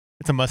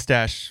It's a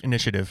mustache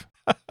initiative.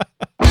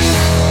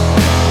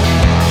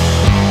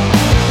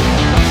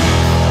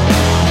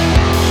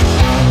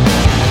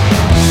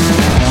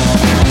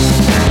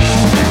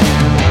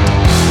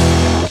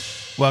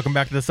 Welcome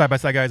back to the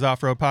Side-by-Side Guys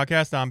Offroad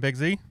Podcast. I'm Big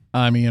Z.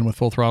 I'm Ian with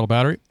Full Throttle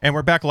Battery. And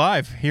we're back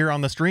live here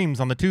on the streams,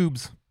 on the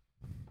tubes.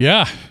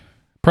 Yeah,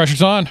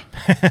 pressure's on.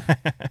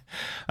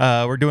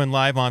 We're doing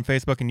live on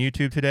Facebook and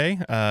YouTube today,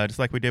 just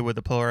like we did with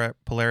the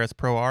Polaris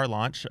Pro R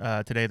launch.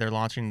 Today they're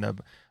launching the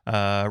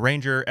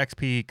Ranger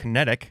XP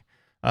Kinetic,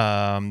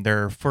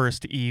 their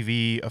first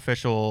EV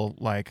official,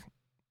 like,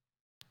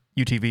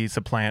 UTV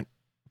supplant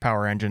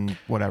power engine,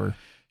 whatever.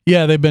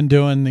 Yeah, they've been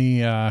doing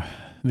the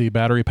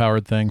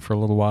battery-powered thing for a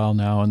little while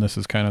now, and this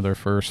is kind of their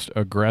first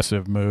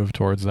aggressive move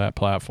towards that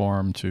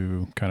platform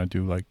to kind of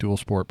do like dual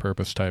sport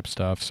purpose type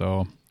stuff.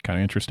 So kind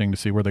of interesting to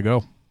see where they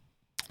go.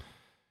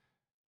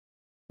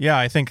 Yeah,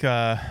 I think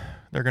they're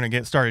going to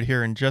get started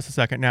here in just a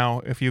second.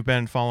 Now, if you've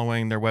been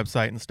following their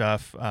website and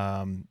stuff,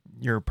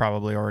 you're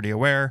probably already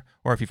aware,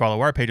 or if you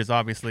follow our pages,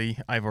 obviously,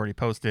 I've already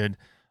posted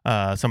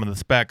some of the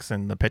specs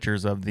and the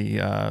pictures of the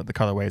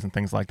colorways and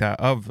things like that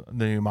of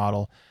the new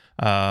model.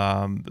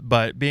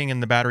 But being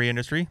in the battery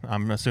industry,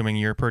 I'm assuming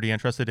you're pretty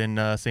interested in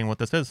seeing what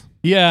this is.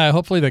 Yeah,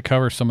 hopefully they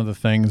cover some of the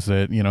things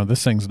that,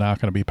 this thing's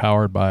not going to be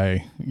powered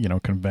by,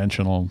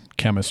 conventional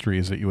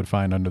chemistries that you would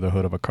find under the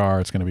hood of a car.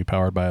 It's going to be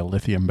powered by a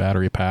lithium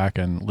battery pack,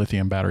 and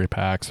lithium battery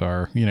packs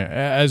are,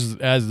 as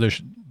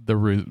the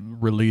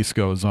release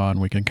goes on,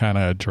 we can kind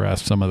of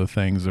address some of the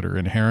things that are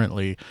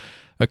inherently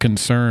a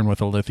concern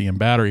with a lithium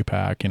battery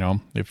pack.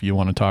 If you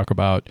want to talk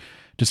about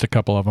just a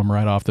couple of them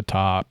right off the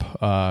top,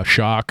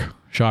 shock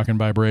and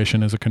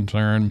vibration is a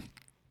concern.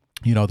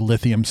 The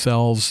lithium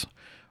cells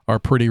are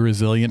pretty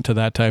resilient to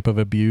that type of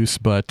abuse,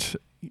 but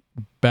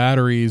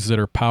batteries that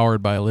are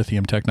powered by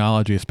lithium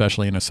technology,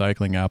 especially in a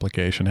cycling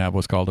application, have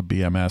what's called a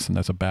BMS, and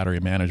that's a battery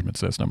management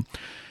system.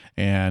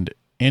 And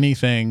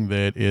anything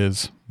that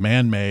is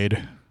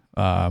man-made,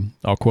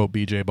 I'll quote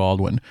BJ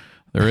Baldwin,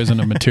 there isn't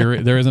a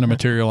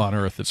material on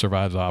Earth that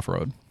survives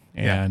off-road.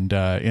 Yeah. And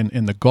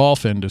in the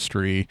golf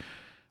industry,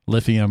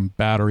 lithium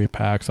battery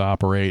packs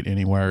operate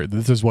anywhere.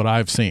 This is what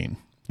I've seen.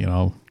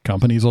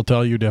 Companies will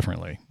tell you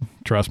differently.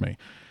 Trust me.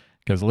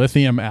 Because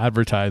lithium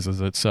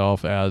advertises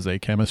itself as a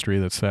chemistry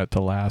that's set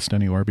to last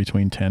anywhere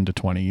between 10 to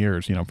 20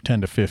 years.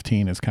 10 to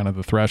 15 is kind of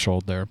the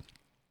threshold there.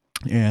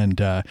 And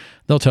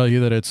they'll tell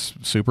you that it's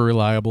super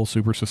reliable,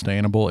 super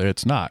sustainable.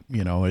 It's not.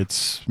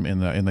 It's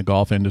in the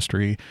golf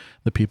industry,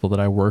 the people that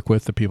I work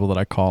with, the people that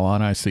I call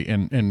on, I see.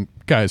 And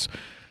guys,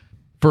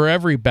 for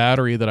every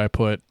battery that I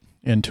put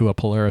into a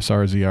Polaris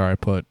RZR, I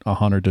put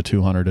 100 to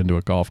 200 into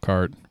a golf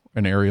cart,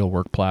 an aerial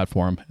work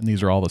platform, and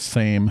these are all the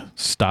same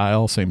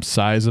style, same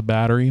size of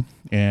battery,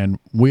 and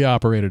we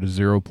operate at a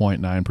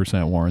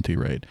 0.9% warranty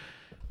rate.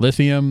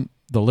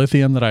 The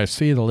lithium that I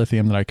see, the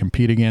lithium that I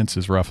compete against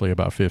is roughly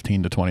about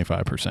 15 to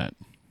 25%,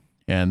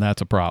 and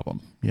that's a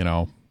problem.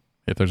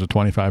 If there's a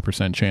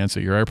 25% chance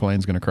that your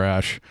airplane's going to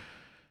crash,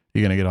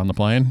 you're going to get on the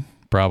plane?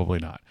 Probably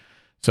not.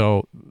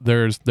 So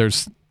there's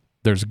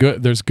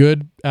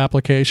good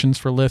applications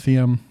for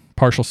lithium,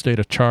 partial state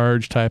of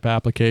charge type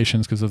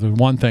applications, because if there's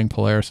one thing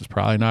Polaris is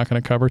probably not going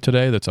to cover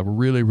today that's a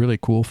really, really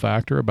cool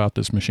factor about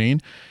this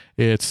machine,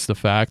 it's the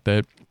fact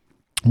that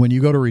when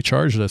you go to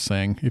recharge this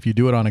thing, if you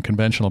do it on a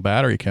conventional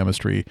battery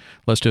chemistry,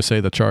 let's just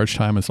say the charge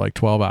time is like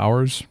 12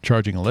 hours,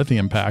 charging a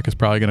lithium pack is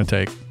probably going to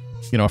take,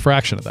 a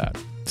fraction of that.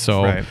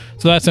 So, right.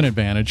 So that's an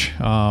advantage.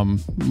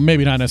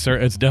 Maybe not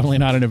necessarily. It's definitely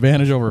not an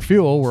advantage over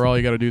fuel, where all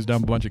you got to do is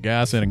dump a bunch of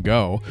gas in and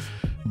go.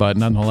 But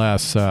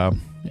nonetheless,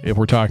 if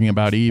we're talking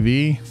about EV,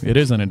 it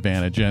is an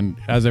advantage. And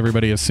as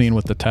everybody has seen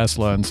with the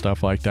Tesla and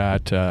stuff like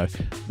that,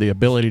 the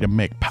ability to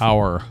make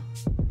power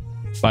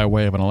by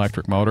way of an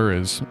electric motor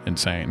is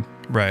insane.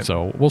 Right.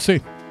 So we'll see.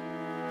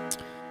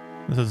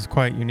 This is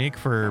quite unique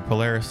for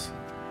Polaris.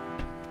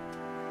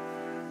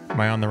 Am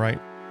I on the right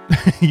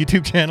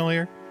YouTube channel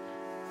here?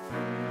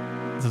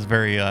 This is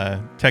very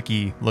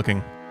techie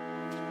looking.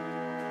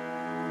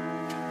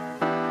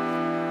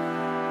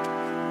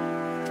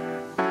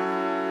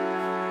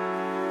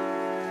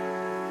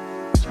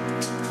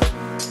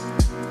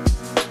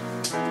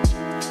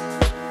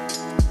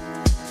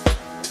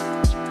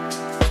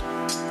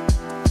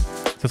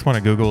 Is this one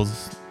of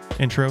Google's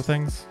intro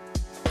things?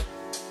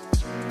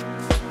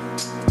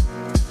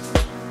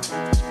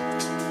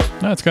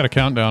 No, it's got a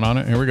countdown on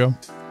it. Here we go.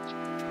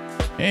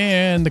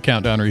 And the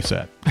countdown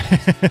reset.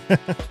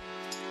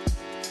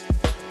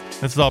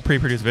 This is all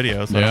pre-produced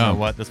video, so I don't know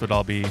what this would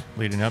all be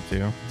leading up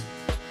to. All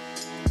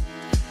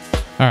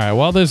right,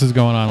 while this is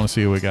going on, let's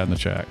see what we got in the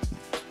chat.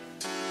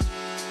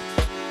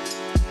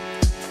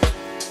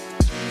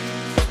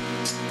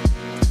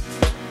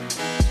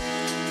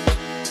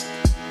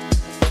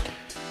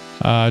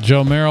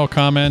 Joe Merrill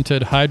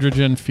commented,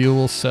 hydrogen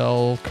fuel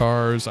cell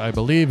cars, I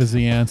believe, is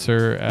the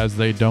answer, as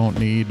they don't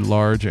need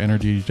large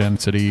energy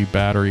density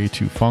battery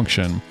to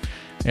function.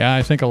 Yeah,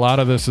 I think a lot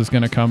of this is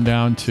going to come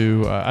down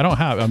to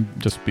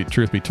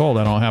truth be told,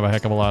 I don't have a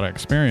heck of a lot of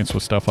experience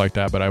with stuff like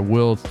that, but I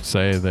will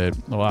say that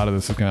a lot of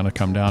this is going to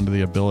come down to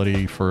the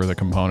ability for the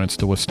components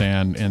to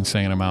withstand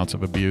insane amounts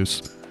of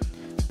abuse.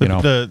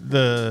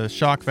 The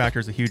shock factor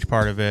is a huge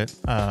part of it.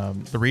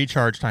 The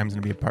recharge time is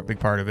going to be a big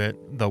part of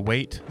it. The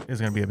weight is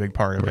going to be a big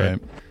part of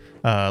it.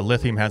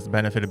 Lithium has the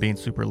benefit of being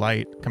super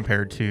light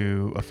compared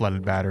to a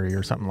flooded battery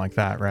or something like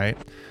that, right?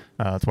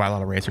 That's why a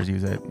lot of racers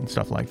use it and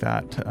stuff like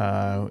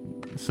that.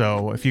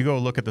 So if you go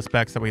look at the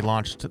specs that we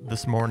launched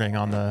this morning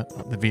on the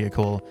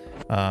vehicle,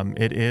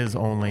 it is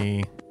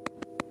only,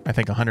 I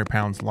think, 100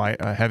 pounds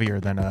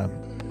heavier than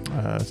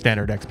a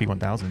standard XP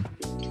 1000.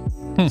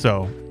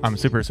 So I'm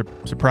super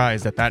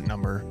surprised at that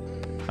number.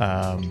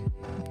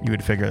 You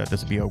would figure that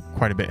this would be a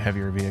quite a bit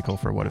heavier vehicle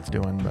for what it's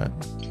doing, but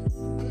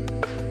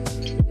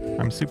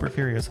I'm super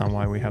curious on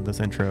why we have this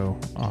intro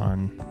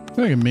on.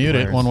 We can mute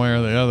it one way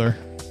or the other.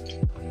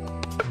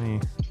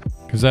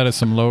 Because that is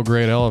some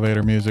low-grade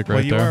elevator music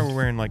right there. Well, you are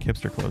wearing like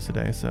hipster clothes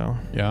today, so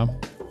yeah.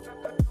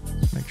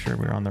 Make sure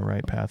we're on the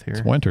right path here.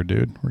 It's winter,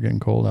 dude. We're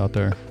getting cold out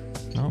there.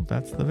 No,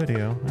 that's the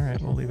video. All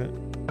right, we'll leave it.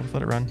 Let's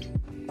let it run.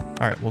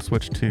 All right, we'll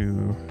switch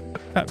to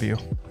that view.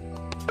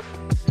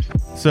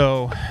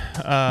 So,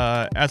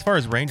 as far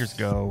as Rangers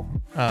go,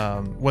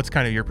 what's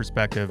kind of your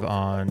perspective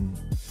on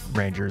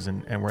Rangers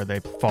and where they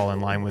fall in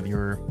line with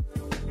your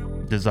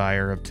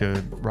desire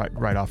to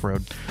ride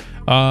off-road?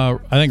 I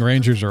think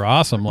Rangers are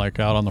awesome, like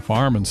out on the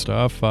farm and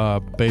stuff.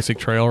 Basic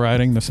trail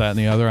riding, this, that, and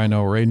the other. I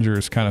know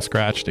Rangers kind of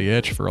scratch the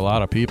itch for a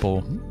lot of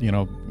people,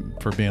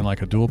 for being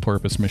like a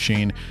dual-purpose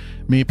machine.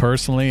 Me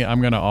personally, I'm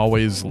going to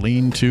always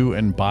lean to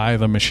and buy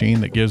the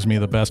machine that gives me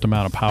the best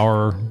amount of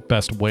power,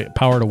 best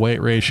power to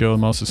weight ratio,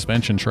 and most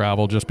suspension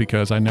travel, just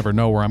because I never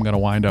know where I'm going to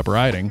wind up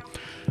riding.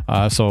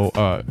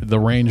 So the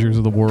Rangers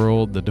of the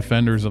world, the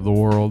Defenders of the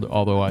world,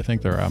 although I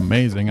think they're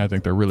amazing, I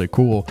think they're really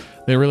cool,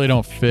 they really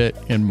don't fit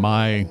in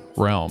my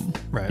realm,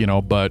 right.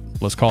 But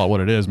let's call it what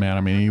it is, man.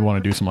 I mean, you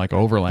want to do some like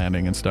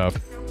overlanding and stuff,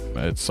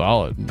 it's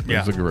solid.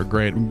 Yeah. It's a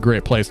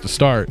great place to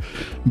start.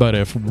 But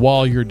if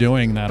while you're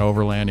doing that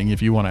overlanding,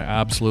 if you want to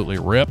absolutely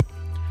rip,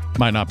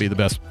 might not be the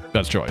best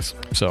choice.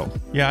 So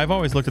yeah, I've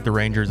always looked at the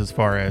Rangers as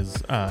far as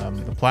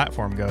the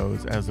platform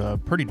goes as a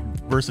pretty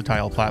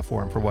versatile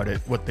platform for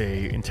what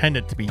they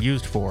intended to be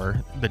used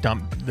for.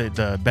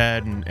 The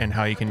bed and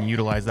how you can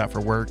utilize that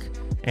for work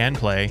and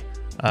play.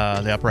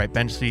 The upright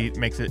bench seat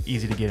makes it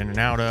easy to get in and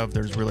out of.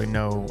 There's really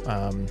no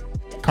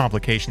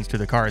complications to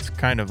the car. It's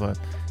kind of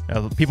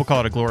people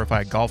call it a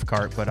glorified golf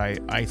cart, but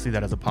I see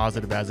that as a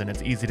positive, as in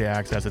it's easy to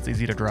access, it's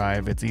easy to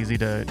drive, it's easy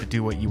to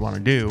do what you want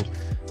to do.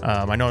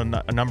 I know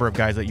a number of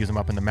guys that use them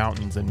up in the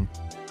mountains, and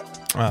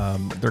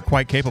they're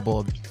quite capable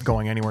of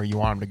going anywhere you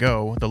want them to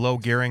go. The low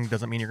gearing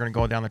doesn't mean you're going to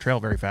go down the trail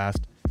very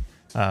fast,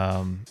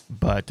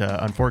 but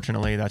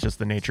unfortunately, that's just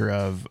the nature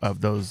of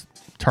those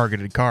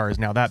targeted cars.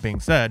 Now, that being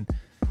said,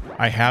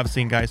 I have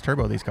seen guys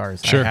turbo these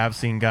cars. Sure. I have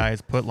seen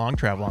guys put long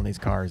travel on these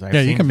cars.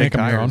 You can make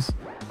them your own.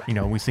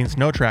 We've seen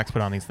snow tracks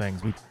put on these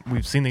things.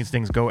 We've seen these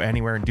things go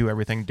anywhere and do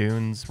everything: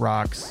 dunes,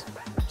 rocks,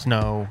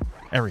 snow,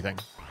 everything.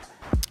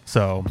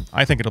 So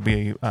I think it'll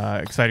be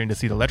exciting to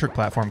see the electric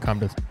platform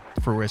come to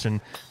fruition.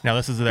 Now,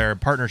 this is their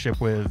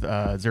partnership with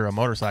Zero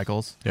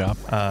Motorcycles.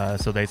 Yeah.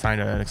 So they signed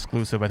an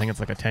exclusive, I think it's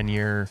like a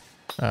 10-year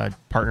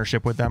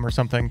partnership with them or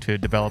something to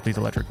develop these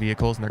electric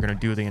vehicles, and they're going to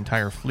do the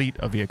entire fleet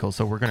of vehicles.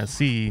 So we're going to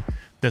see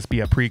this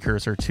be a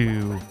precursor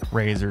to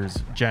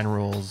Razors,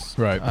 Generals,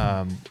 right.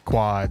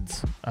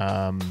 Quads.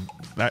 That's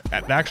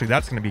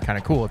going to be kind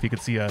of cool. If you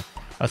could see a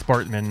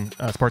Sportsman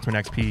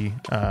XP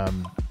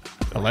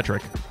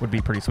electric, would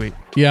be pretty sweet.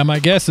 Yeah, my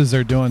guess is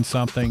they're doing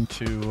something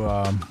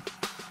to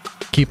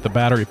keep the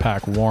battery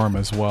pack warm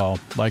as well.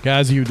 Like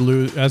as you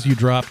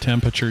drop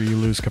temperature, you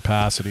lose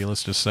capacity.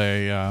 Let's just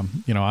say,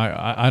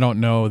 I don't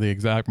know the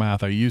exact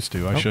math. I used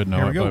to. I should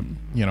know it,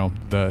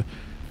 but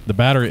the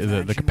battery,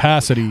 the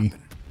capacity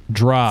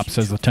drops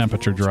as the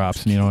temperature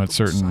drops, and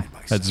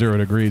at 0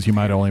 degrees you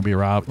might only be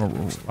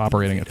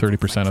operating at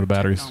 30% of the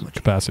battery's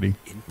capacity.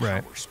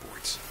 Right.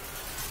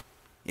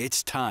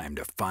 It's time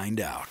to find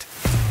out.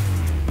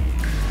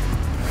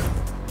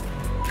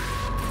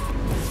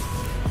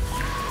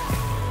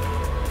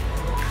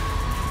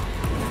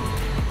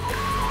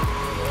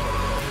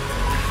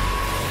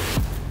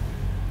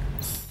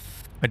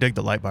 I dig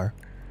the light bar.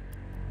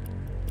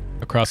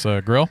 Across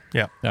the grill?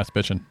 Yeah. That's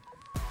bitching.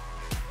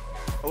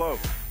 Hello,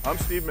 I'm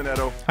Steve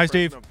Minetto. Hi,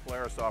 Steve. President of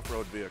Polaris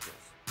Off-Road Vehicles.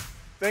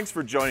 Thanks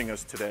for joining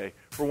us today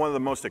for one of the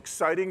most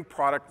exciting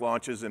product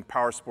launches in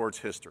power sports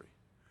history.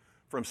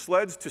 From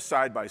sleds to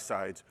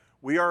side-by-sides,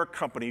 we are a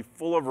company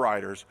full of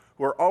riders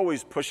who are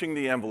always pushing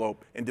the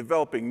envelope and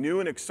developing new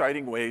and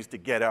exciting ways to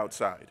get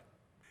outside.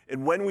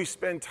 And when we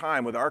spend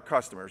time with our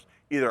customers,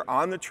 either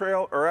on the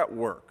trail or at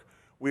work,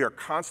 we are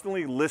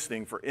constantly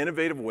listening for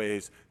innovative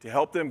ways to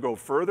help them go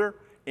further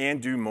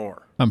and do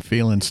more. I'm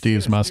feeling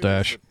Steve's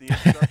mustache. The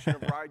introduction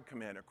of Ride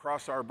Command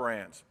across our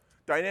brands,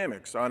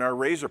 Dynamics on our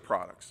Razor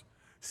products,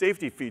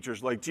 Safety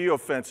features like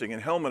geofencing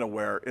and helmet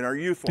aware in our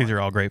youth line. These are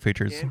all great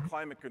features. And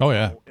climate control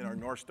in our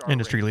North Star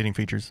Industry-leading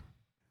features.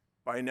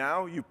 By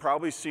now, you've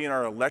probably seen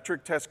our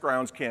electric test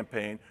grounds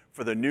campaign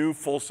for the new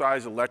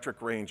full-size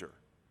electric Ranger.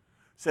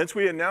 Since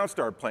we announced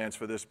our plans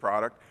for this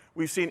product,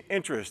 we've seen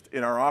interest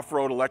in our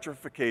off-road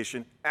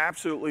electrification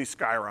absolutely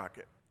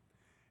skyrocket.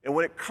 And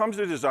when it comes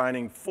to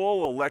designing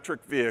full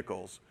electric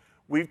vehicles,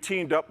 we've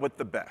teamed up with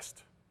the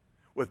best.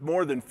 With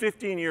more than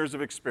 15 years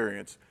of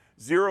experience,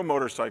 Zero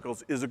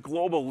Motorcycles is a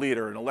global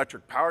leader in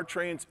electric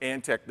powertrains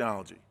and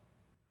technology.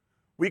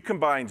 We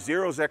combine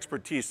Zero's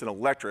expertise in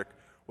electric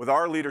with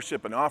our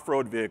leadership in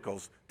off-road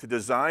vehicles to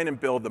design and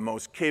build the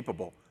most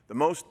capable, the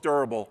most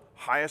durable,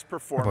 highest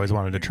performing. I've always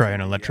wanted to try an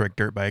electric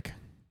dirt bike.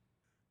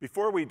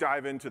 Before we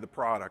dive into the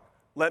product,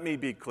 let me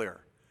be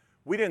clear.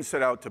 We didn't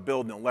set out to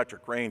build an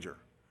electric Ranger.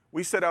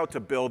 We set out to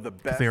build the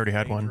best they already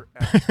had one.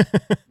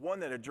 One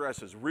that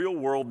addresses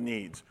real-world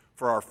needs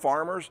for our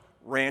farmers,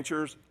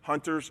 ranchers,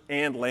 hunters,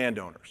 and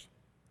landowners.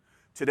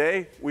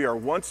 Today, we are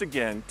once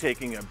again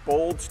taking a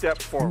bold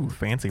step forward. Ooh,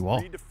 fancy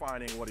wall.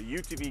 Redefining what a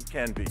UTV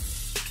can be,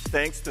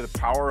 thanks to the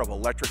power of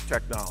electric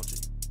technology.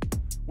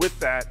 With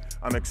that,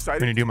 I'm excited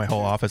I'm gonna do my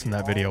whole office in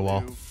that video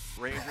wall.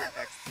 Ranger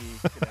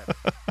XP Kinetic.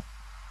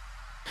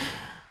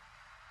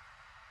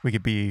 We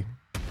could be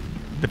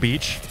the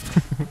beach,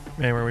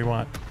 anywhere we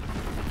want.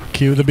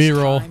 Cue the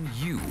B-roll.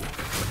 You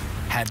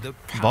had the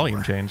power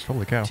Volume changed.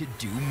 Holy cow. to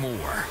do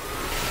more.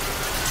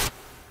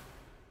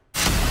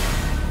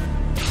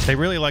 They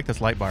really like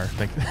this light bar.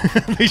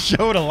 They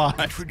show it a lot.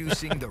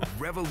 Introducing the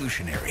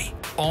revolutionary,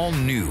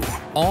 all-new,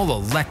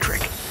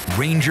 all-electric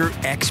Ranger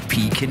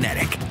XP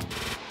Kinetic.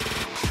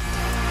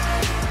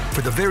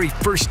 For the very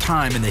first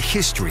time in the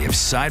history of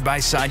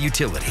side-by-side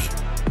utility,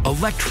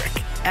 electric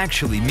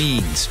actually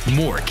means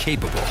more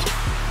capable.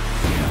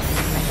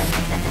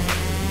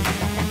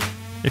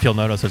 If you'll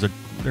notice,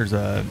 there's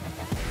a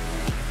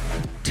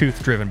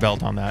tooth-driven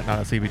belt on that, not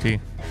a CVT.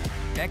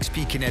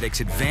 XP Kinetic's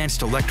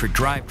advanced electric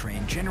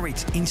drivetrain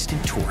generates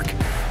instant torque,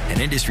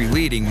 an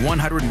industry-leading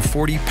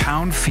 140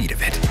 pound-feet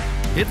of it.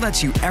 It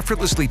lets you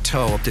effortlessly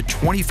tow up to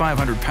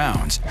 2,500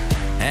 pounds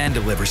and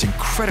delivers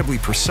incredibly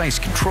precise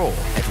control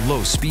at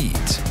low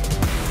speeds.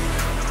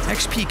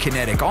 XP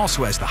Kinetic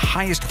also has the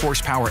highest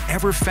horsepower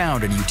ever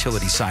found in a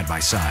utility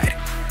side-by-side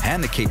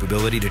and the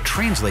capability to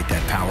translate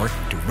that power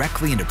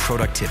directly into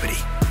productivity.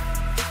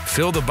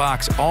 Fill the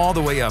box all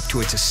the way up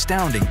to its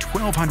astounding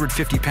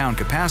 1,250 pound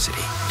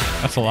capacity.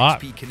 That's a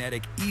lot. XP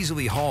Kinetic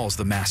easily hauls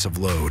the massive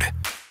load.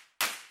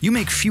 You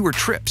make fewer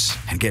trips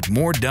and get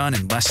more done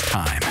in less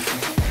time.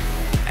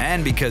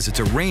 And because it's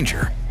a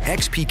Ranger,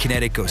 XP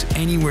Kinetic goes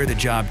anywhere the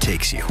job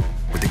takes you,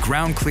 with the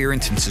ground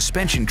clearance and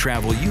suspension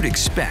travel you'd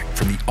expect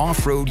from the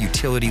off-road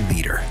utility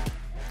leader.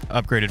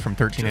 Upgraded from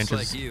 13 Just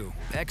inches, like you,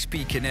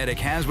 XP Kinetic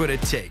has what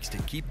it takes to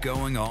keep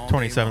going all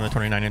 27 day to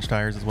 29 inch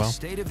tires as well.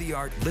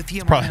 State-of-the-art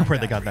lithium Probably where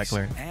they got that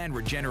clear. and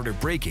regenerative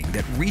braking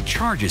that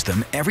recharges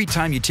them every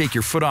time you take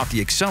your foot off the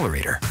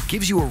accelerator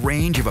gives you a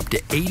range of up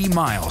to 80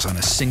 miles on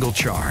a single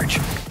charge.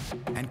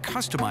 And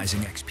customizing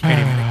XP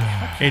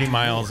Kinetic 80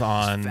 miles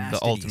on fast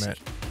the and Ultimate.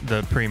 easy.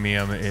 The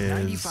Premium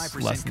is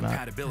 95% less than that.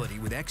 compatibility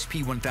with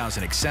XP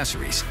 1000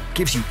 accessories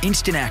gives you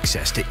instant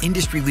access to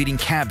industry-leading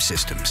cab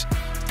systems,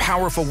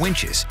 powerful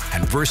winches,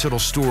 and versatile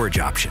storage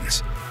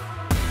options.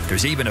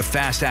 There's even a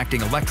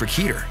fast-acting electric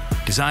heater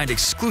designed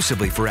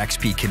exclusively for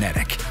XP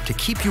Kinetic to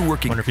keep you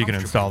working. Wonder if you can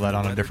install that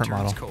on a when the different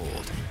weather model. turns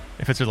cold.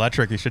 If it's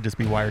electric, you should just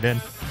be wired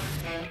in.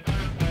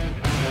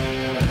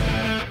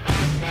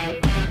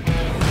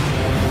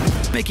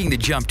 Making the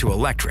jump to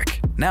electric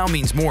now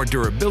means more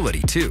durability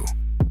too.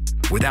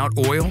 Without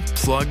oil,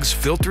 plugs,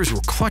 filters,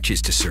 or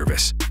clutches to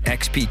service,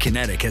 XP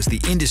Kinetic has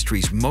the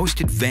industry's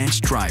most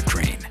advanced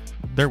drivetrain.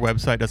 Their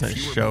website doesn't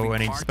show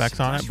any specs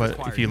on it,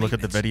 but if you look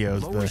at the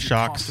videos, the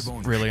shocks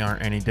really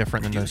aren't any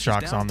different than the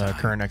shocks on the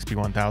current XP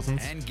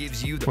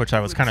 1000s, which I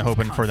was kind of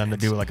hoping for them to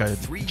do like a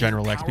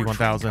general XP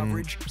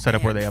 1000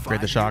 setup where they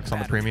upgrade the shocks on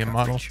the premium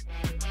model.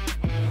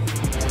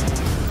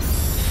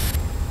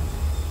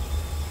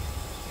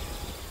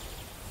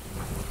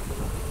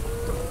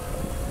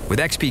 With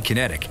XP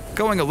Kinetic,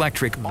 going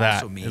electric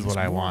That also is means what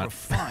I more want.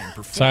 refined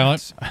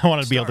performance. Silent. I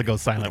want to be able to go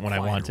Starting silent with when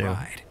I a want quieter to.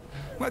 ride.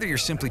 Whether you're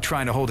simply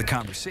trying to hold a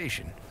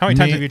conversation, How many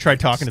times Me- have you tried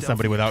talking to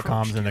somebody without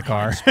comms in the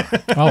car?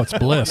 Oh, it's or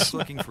bliss. just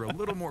looking for a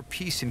little more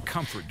peace and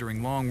comfort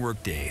during long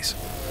work days,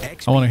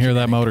 XP I wanna hear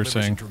that Kinetic motor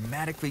delivers sing. a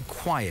dramatically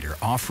quieter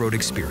off-road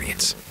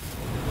experience.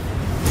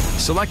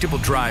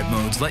 Selectable drive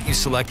modes let you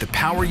select the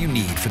power you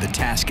need for the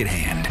task at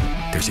hand.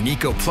 There's an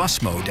Eco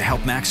Plus mode to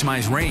help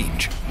maximize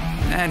range.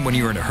 And when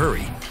you're in a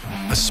hurry,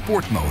 a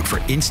Sport mode for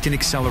instant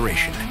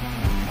acceleration.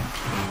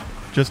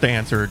 Just to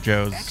answer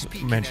Joe's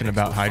mention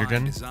about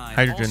hydrogen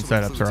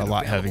setups are a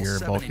lot heavier,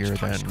 bulkier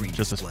than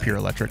just a pure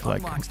electric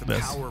like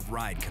this.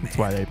 That's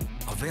why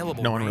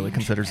no one really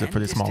considers it for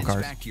these small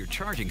cars. Back to your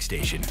charging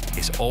station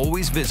is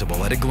always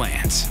visible at a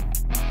glance.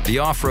 The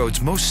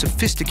off-road's most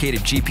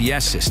sophisticated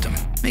GPS system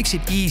makes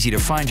it easy to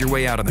find your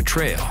way out on the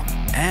trail.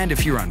 And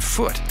if you're on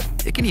foot,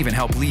 it can even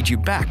help lead you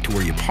back to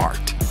where you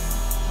parked.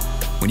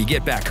 When you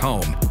get back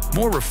home,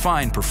 more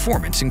refined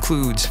performance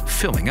includes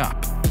filling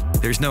up.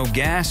 There's no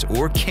gas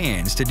or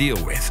cans to deal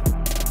with.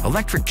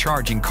 Electric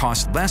charging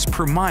costs less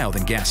per mile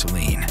than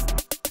gasoline.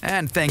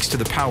 And thanks to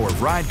the power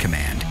of Ride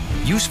Command,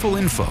 useful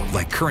info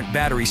like current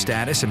battery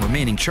status and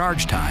remaining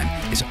charge time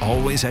is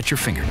always at your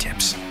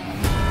fingertips.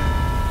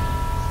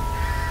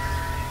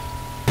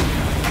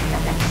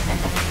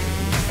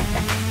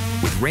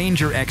 With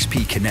Ranger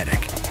XP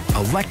Kinetic,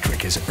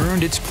 electric has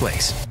earned its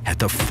place at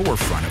the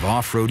forefront of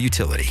off-road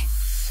utility.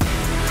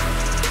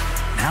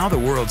 Now the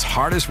world's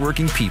hardest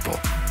working people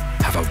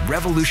have a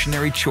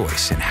revolutionary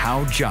choice in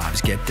how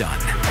jobs get done.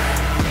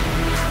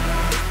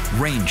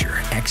 Ranger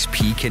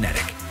XP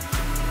Kinetic,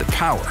 the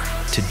power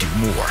to do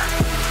more.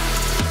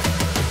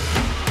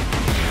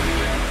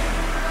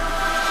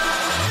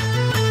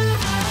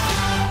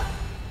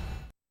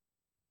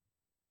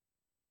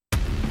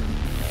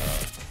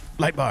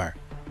 Light bar.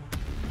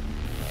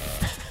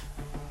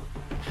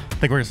 I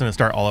think we're just going to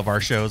start all of our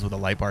shows with a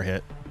light bar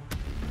hit.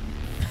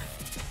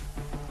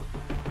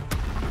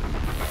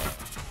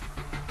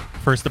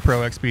 First, the Pro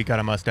XP got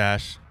a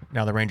mustache.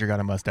 Now the Ranger got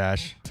a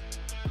mustache.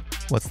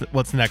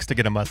 What's next to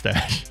get a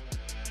mustache?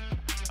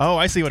 Oh,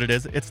 I see what it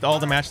is. It's all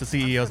to match the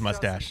CEO's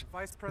mustache.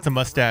 It's a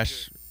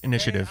mustache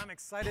initiative. Today, I'm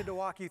excited to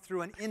walk you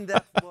through an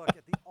in-depth look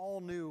at the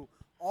all-new,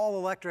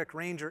 all-electric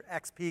Ranger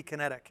XP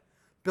Kinetic,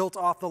 built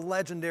off the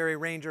legendary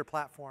Ranger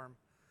platform.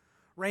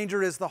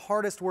 Ranger is the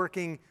hardest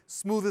working,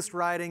 smoothest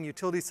riding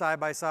utility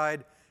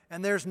side-by-side,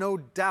 and there's no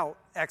doubt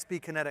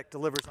XP Kinetic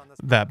delivers on this.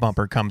 That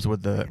bumper comes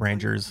with the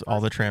Rangers, all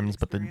the trims,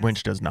 but the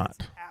winch does not.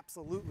 It's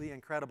absolutely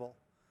incredible.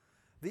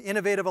 The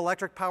innovative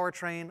electric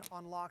powertrain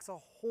unlocks a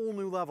whole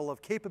new level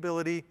of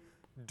capability,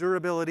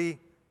 durability,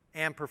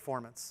 and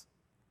performance.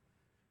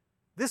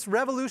 This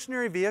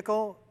revolutionary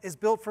vehicle is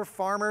built for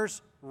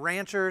farmers,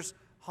 ranchers,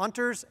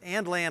 hunters,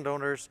 and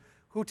landowners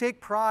who take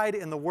pride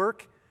in the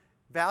work,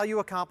 value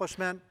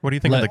accomplishment. What do you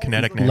think of the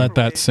Kinetic name? Let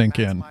that sink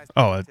in.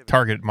 Oh, a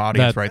target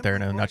audience right there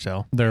in a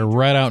nutshell. They're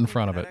right out in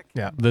front of it.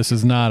 Yeah. This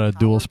is not a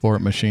dual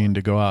sport machine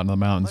to go out in the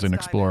mountains and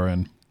explore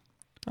in.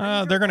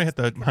 They're going to hit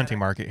the hunting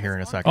market here in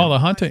a second. Oh, the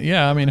hunting.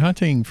 Yeah, I mean,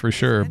 hunting for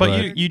sure.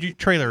 But you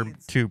trailer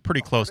to pretty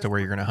close to where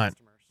you're going to hunt.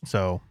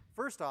 So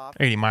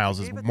 80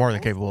 miles is more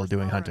than capable of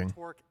doing hunting.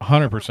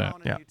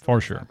 100%. Yeah, for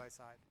sure.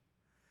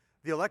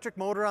 The electric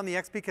motor on the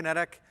XP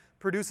Kinetic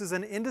produces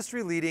an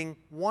industry-leading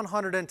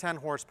 110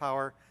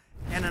 horsepower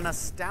and an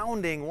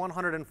astounding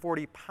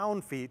 140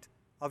 pound-feet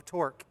of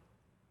torque.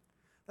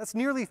 That's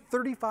nearly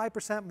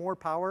 35% more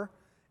power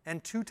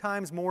and 2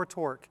 times more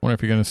torque. I wonder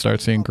if you're going to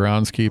start seeing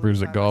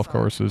groundskeepers at golf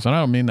courses. And I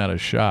don't mean that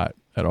as shot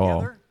at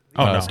all.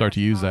 No. Start to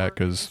use that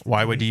because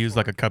why would you use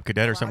like a Cub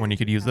Cadet or something when you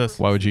could use this?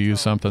 why would you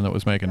use something that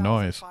was making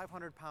noise?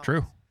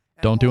 True.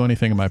 Don't do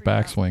anything in my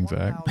backswing,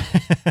 Zach.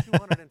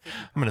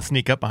 I'm going to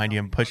sneak up behind you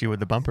and push you with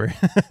the bumper.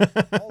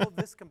 All of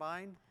this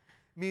combined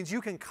means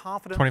you can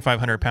confidently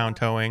 2,500 pound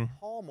towing,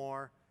 haul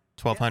more,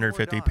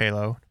 1,250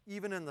 payload,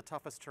 even in the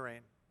toughest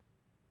terrain.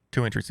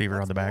 2-inch receiver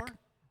on the back.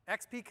 More,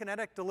 XP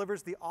Kinetic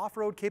delivers the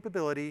off-road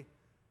capability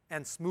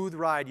and smooth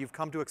ride you've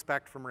come to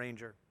expect from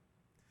Ranger.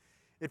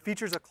 It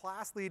features a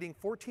class-leading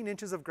 14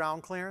 inches of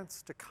ground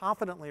clearance to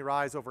confidently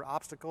rise over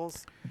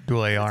obstacles.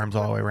 Dual A arms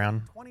all the way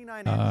around.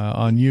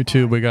 On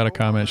YouTube, we got a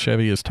comment,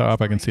 Chevy is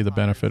top. I can see the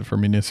benefit for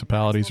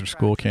municipalities or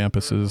school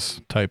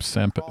campuses type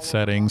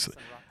settings.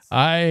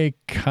 I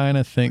kind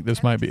of think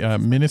this might be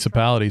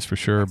municipalities for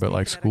sure, but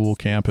like school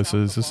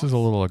campuses, this is a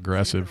little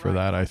aggressive for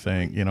that, I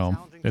think. You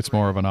know, it's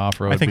more of an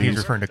off-road. I think he's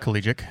referring to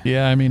collegiate.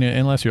 Yeah, I mean,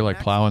 unless you're like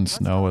plowing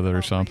snow with it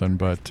or something,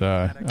 but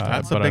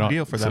that's a big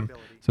deal for them.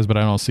 Says, but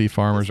I don't see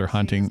farmers or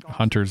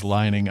hunters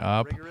lining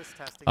up.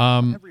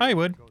 I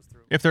would,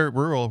 if they're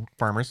rural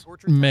farmers.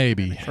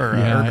 Maybe. Or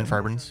urban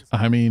farmers.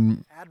 I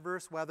mean,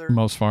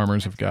 most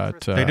farmers have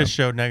got... they just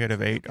showed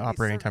 -8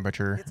 operating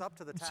temperature,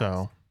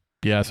 so...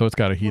 Yeah, so it's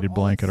got a heated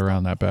blanket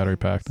around that battery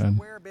pack then.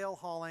 Square bale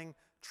hauling,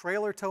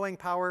 trailer towing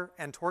power,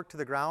 and torque to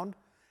the ground.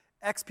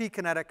 XP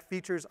Kinetic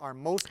features our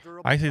most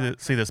durable. I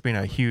see this being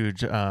a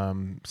huge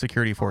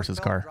security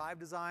forces car,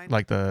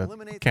 like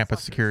the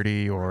campus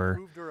security or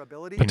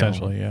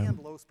potentially, yeah,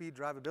 low-speed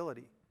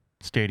drivability,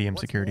 stadium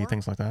security,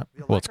 things like that.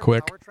 Well, it's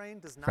quick,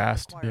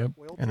 fast, yep,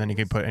 and then you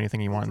can put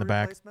anything you want in the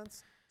back.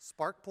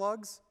 Spark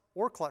plugs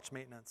or clutch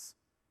maintenance.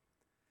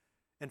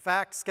 In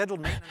fact, scheduled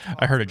maintenance.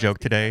 I heard a joke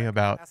today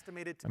about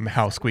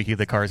how squeaky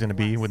the car is going to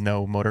be with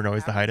no motor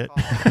noise to hide it.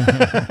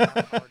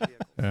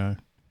 Yeah.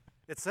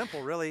 It's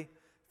simple, really.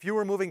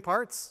 Fewer moving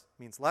parts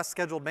means less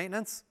scheduled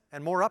maintenance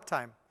and more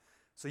uptime,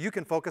 so you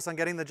can focus on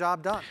getting the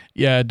job done.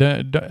 Yeah,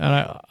 and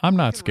I'm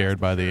not scared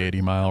by the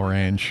 80-mile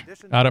range.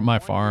 Out at my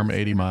farm,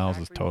 80 miles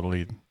is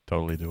totally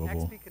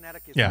doable.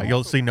 Yeah,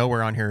 you'll see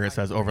nowhere on here it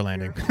says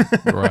overlanding.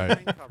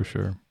 Right, for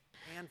sure.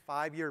 And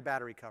 5-year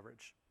battery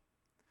coverage.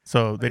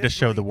 So they just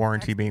showed the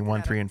warranty being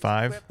 1, 3, and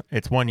 5.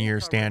 It's 1 year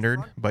standard,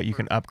 but you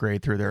can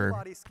upgrade through their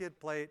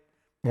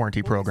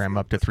warranty program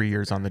up to 3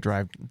 years on the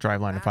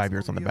driveline and 5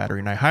 years on the battery.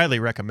 And I highly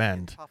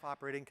recommend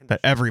that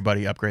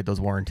everybody upgrade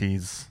those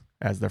warranties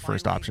as their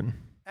first option.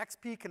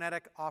 XP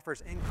Kinetic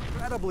offers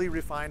incredibly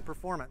refined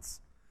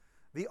performance.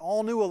 The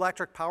all-new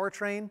electric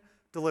powertrain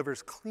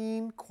delivers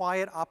clean,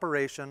 quiet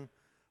operation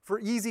for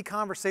easy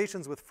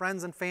conversations with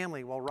friends and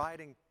family while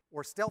riding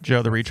or stealthy.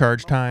 Joe, the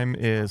recharge time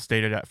is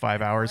stated at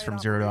 5 hours from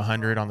 0 to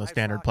 100 on the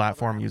standard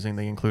platform using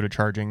the included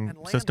charging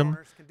system.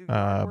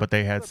 But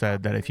they had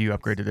said that if you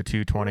upgrade to the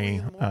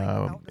 220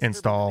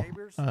 install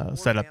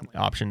setup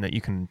option, that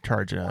you can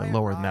charge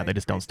lower than that. They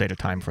just don't state a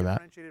time for that.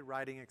 Differentiated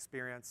riding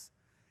experience,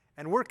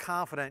 and we're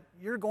confident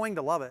you're going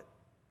to love it.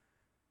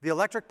 The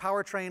electric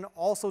powertrain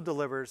also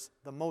delivers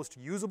the most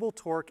usable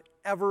torque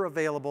ever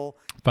available.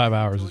 5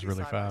 hours is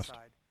really fast.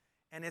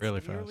 And it's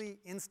Really fast. nearly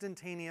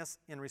instantaneous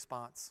in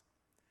response.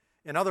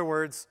 In other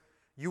words,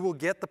 you will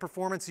get the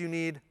performance you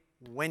need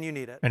when you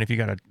need it. And if you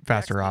got a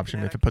faster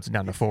option, if it puts it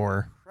down to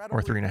 4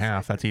 or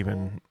 3.5, that's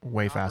even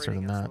way faster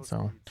than that.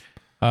 So,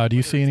 do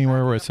you see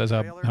anywhere where it says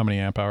how many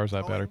amp hours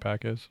that battery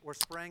pack is?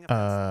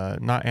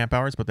 not amp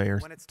hours, but they are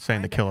When it's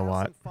saying the time to have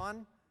kilowatt some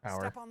fun, hour.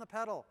 step on the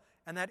pedal,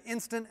 and that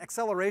instant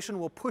acceleration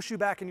will push you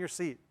back in your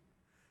seat.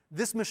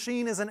 This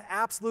machine is an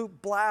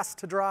absolute blast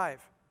to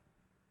drive.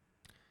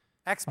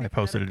 I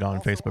posted it on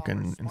Facebook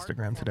and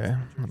Instagram today.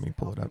 Let me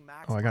pull it up.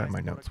 Oh, I got it in my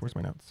notes. Where's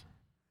my notes?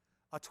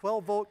 A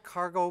 12-volt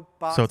cargo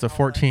box. So it's a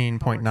outlet,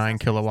 14.9 power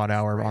kilowatt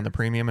hour accessories, on the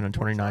premium and a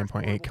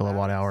 29.8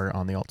 kilowatt hour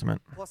on the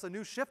ultimate. Plus, a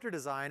new shifter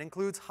design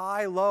includes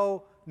high,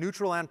 low,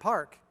 neutral, and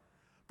park,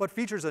 but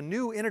features a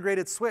new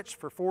integrated switch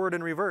for forward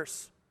and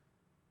reverse.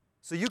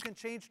 So you can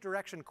change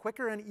direction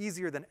quicker and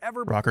easier than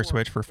ever before. Rocker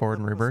switch for forward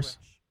and with a reverse.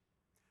 switch.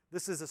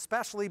 This is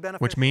especially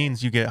beneficial. Which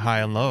means you get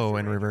high and low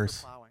in for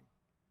reverse. plowing.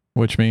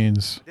 Which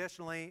means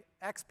Additionally,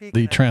 XP the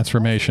Kinetic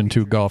transformation also to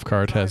features golf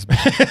cart drive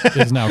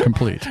is now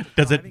complete.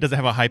 Does it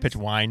have a high pitched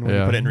whine when you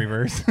Yeah. put it in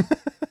reverse?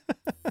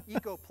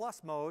 Eco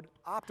Plus mode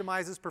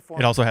optimizes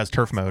performance. It also has for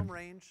turf maximum mode.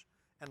 range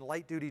and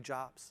light duty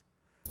jobs.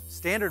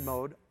 Standard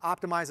mode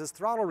optimizes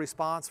throttle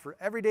response for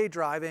everyday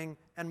driving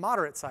and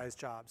moderate sized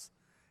jobs.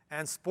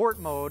 And sport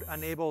mode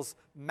enables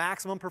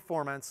maximum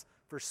performance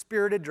for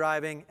spirited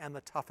driving and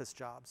the toughest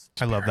jobs.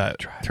 I love that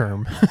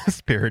term,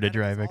 spirited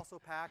Kinetic is driving. also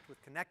packed with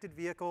connected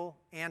vehicle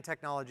and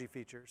technology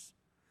features.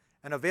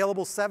 An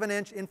available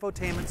 7-inch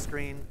infotainment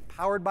screen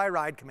powered by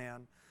Ride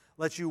Command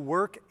lets you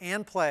work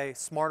and play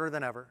smarter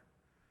than ever.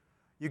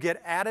 You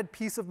get added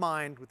peace of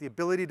mind with the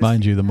ability to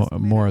Mind see you, the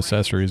estimated more range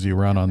accessories you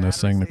run on and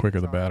this thing, the battery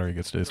quicker the state battery charge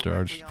gets directly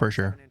discharged. on For the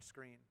sure. 7-inch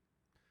screen.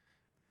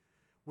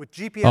 With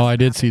GPS Oh, I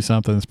did see mapping,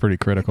 something that's pretty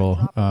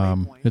critical.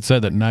 It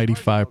said that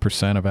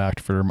 95% of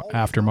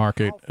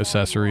aftermarket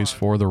accessories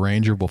for the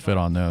Ranger will fit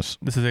on this.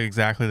 This is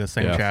exactly the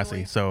same Yeah.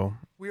 chassis, so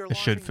we are it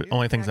should launching fit. new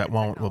Only things that connected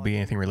won't will be technology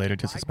anything related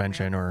to Ride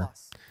suspension Command or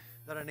Plus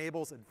that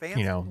enables advanced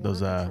you know,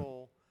 those, motor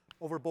control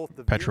over both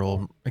the petrol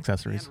vehicle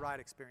accessories. and ride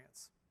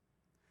experience.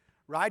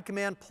 Ride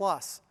Command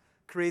Plus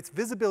creates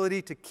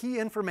visibility to key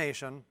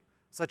information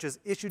such as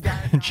issue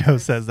diagnostics. Joe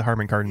says the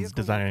Harman Kardon's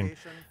vehicle designing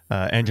location,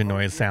 engine and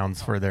noise vehicle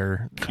sounds for color.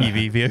 their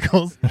EV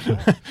vehicles.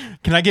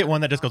 Can I get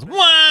one that just goes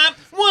whop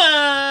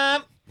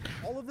whop?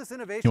 All of this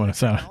innovation You want and to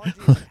sound?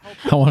 technology is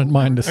helping I wanted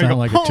mine to There you sound go.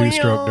 like a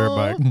two-stroke dirt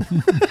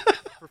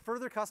bike. For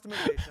further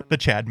customization, The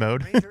Chad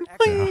mode. Ranger XP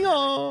Kinetic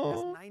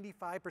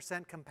has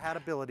 95%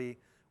 compatibility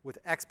with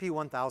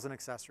XP1000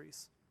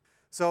 accessories.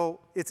 So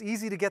it's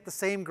easy to get the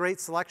same great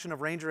selection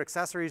of Ranger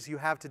accessories you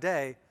have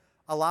today,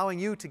 allowing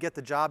you to get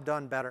the job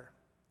done better.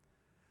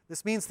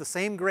 This means the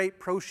same great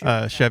Pro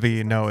Shield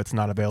Chevy, no, it's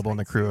not available in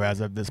the crew as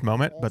of this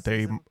moment, but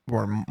they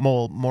will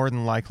more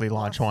than likely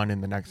launch one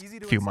in the next easy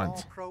to few install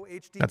months. Pro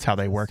HD That's how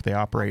they features, work. They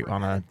operate offer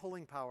on a added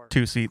pulling power,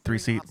 2-seat, clearing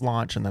 3-seat obstacles,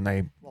 launch, and then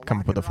they while come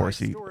up with a lock-and-ride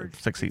 4-seat, storage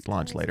 6-seat keeps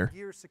launch tools and later.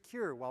 gear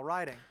secure while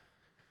riding.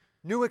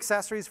 New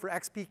accessories for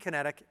XP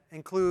Kinetic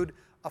include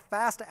a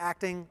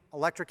fast-acting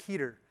electric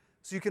heater,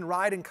 so you can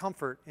ride in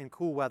comfort in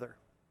cool weather.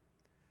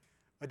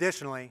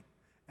 Additionally,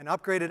 an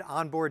upgraded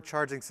onboard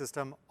charging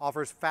system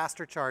offers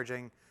faster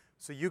charging,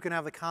 so you can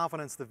have the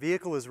confidence the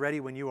vehicle is ready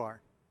when you are.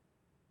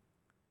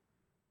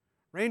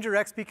 Ranger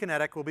XP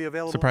Kinetic will be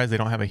available. Surprised they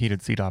don't have a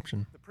heated seat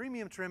option. The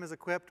premium trim is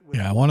equipped with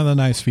Yeah, one of the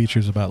nice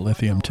features about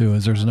lithium too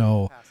is there's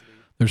no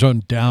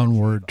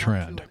downward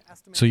trend.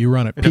 So you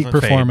run at It peak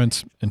doesn't fade.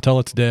 performance until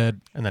it's dead,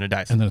 And then it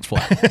dies. and then it's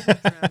flat.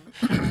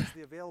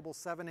 the available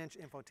 7-inch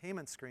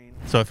infotainment screen.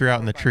 So if you're out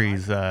in the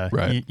trees,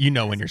 Right. you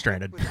know when you're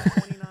stranded. With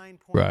 29.8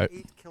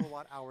 Right.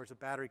 kilowatt hours of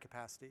battery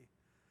capacity.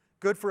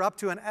 Good for up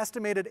to an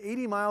estimated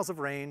 80 miles of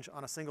range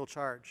on a single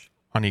charge.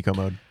 On eco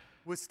mode.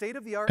 With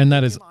state-of-the-art And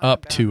that is lithium-ion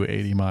up to batteries,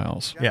 80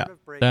 miles. Yeah,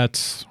 generative braking,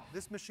 That's,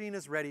 this machine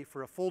is ready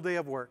for a full day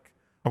of work.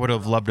 I would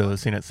have loved to have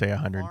seen it say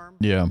 100. Farm,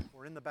 yeah.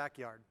 or in the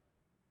backyard.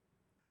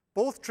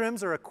 Both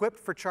trims are equipped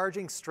for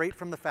charging straight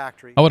from the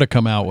factory. I would have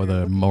come out with If you're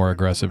a looking more for an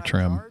aggressive overnight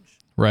trim charge,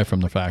 right from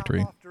the quick top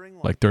factory, off during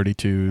lunch. like Got it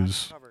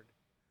 32s. covered.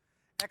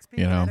 XP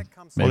you know, Kinetic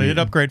comes Well, they maybe- did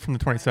upgrade from the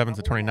 27s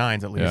to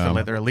 29s at least. Yeah.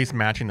 So they're at least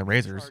matching the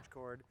Razors charge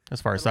cord as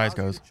far as that size allows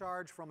you goes. to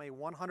charge from a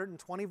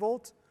 120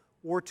 volt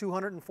or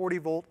 240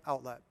 volt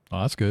outlet.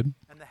 Oh, that's good.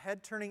 And the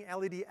head-turning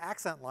LED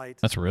accent light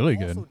That's really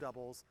good. also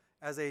doubles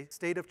as a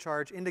state of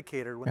charge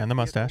indicator when And the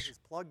vehicle mustache. is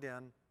plugged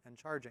in and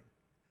charging.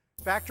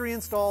 Factory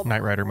installed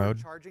Night Rider onboard mode.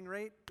 charging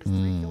rate is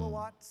 3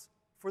 kilowatts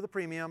for the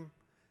premium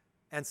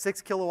and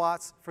 6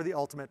 kilowatts for the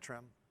ultimate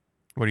trim.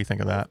 What do you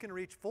think of that? Both can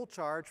reach full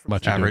charge from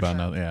Much ado average.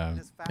 about that, yeah. in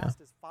as fast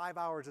as 5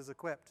 hours as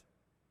equipped.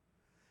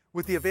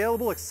 With the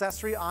available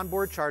accessory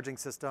onboard charging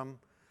system,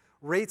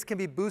 rates can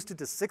be boosted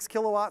to 6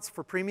 kilowatts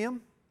for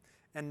premium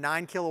and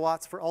 9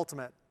 kilowatts for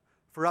ultimate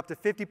for up to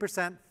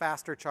 50%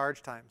 faster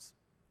charge times.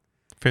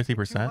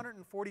 50%?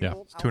 240 Yeah.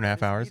 volt It's 2.5 output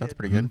is hours. That's needed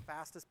pretty for good. the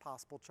fastest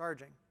possible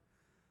charging.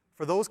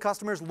 For those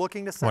customers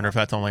looking to set Wonder up if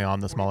that's a only on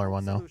the 240 smaller volt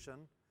one, though.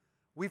 solution,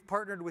 we've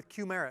partnered with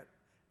Qmerit,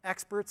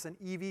 experts in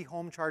EV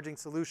home charging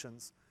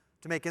solutions,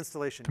 to make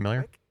installation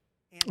Familiar? quick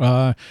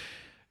and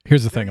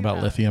Here's the There thing you about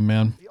have it. lithium,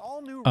 man. the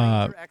all-new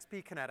Uh, Ranger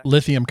XP Kinetic.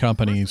 Lithium First of its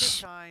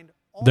companies, kind,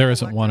 there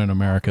isn't one in all-electric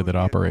America that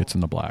off-road operates vehicle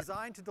in the black.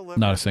 designed to deliver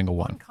Not a single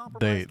one.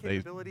 They uncompromised they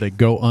capabilities,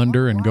 go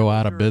under and go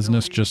out of unrivaled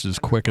business durability, just as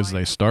and quick as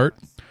they refined start.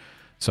 performance.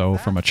 So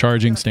from a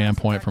charging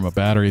standpoint, from a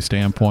battery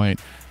standpoint,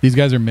 these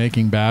guys are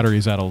making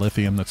batteries out of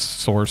lithium that's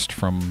sourced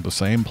from the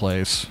same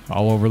place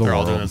all over the They're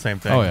all world. doing the same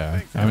thing. Oh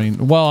yeah, I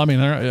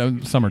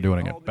mean, some are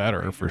doing it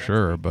better for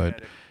sure,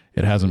 but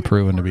it hasn't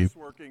proven to be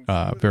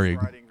very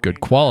good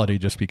quality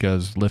just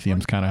because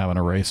lithium's kind of having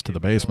a race to the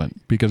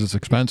basement because it's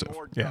expensive.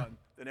 More Yeah. done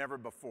than ever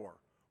before,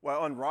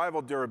 while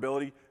unrivaled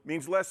durability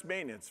means less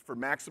maintenance for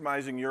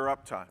maximizing your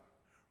uptime.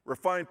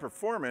 Refined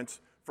performance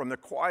from the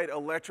quiet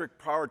electric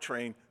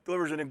powertrain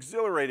delivers an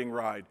exhilarating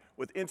ride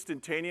with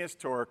instantaneous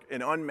torque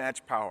and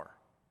unmatched power.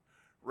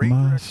 Ranger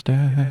XP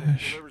Kinetic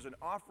Mustache. delivers an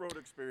off-road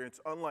experience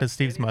unlike Does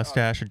Steve's any other.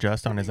 mustache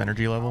adjust on his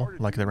energy level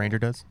like the Ranger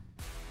does?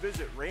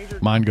 Visit Ranger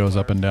Mine goes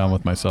up and down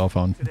with my cell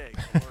phone. today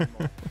to learn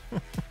more.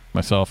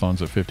 My cell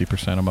phone's at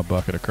 50%. I'm a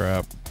bucket of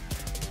crap.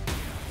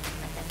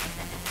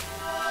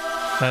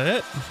 Is that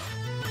it?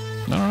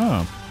 I don't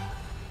know.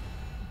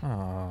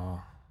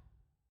 Oh,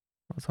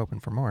 I was hoping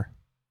for more.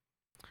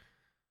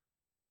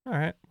 All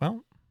right,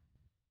 well,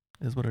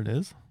 is what it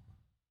is.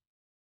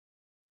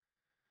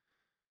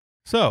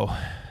 So,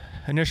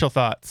 initial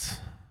thoughts.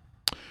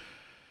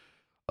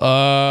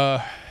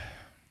 I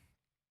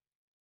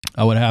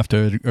would have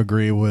to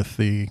agree with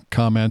the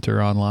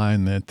commenter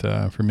online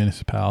that for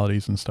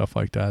municipalities and stuff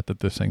like that, that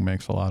this thing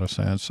makes a lot of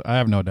sense. I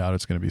have no doubt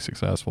it's going to be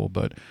successful,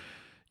 but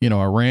you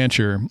know, a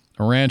rancher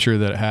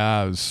that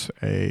has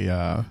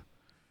a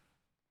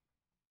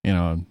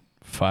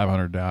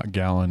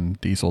 500-gallon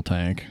diesel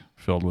tank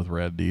filled with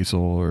red diesel,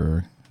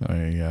 or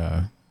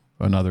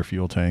another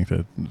fuel tank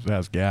that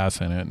has gas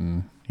in it,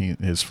 and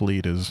his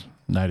fleet is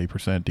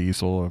 90%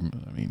 diesel.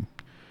 I mean,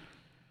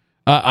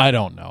 I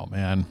don't know,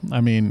 man.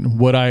 I mean,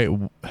 would I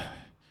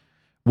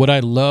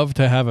love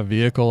to have a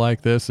vehicle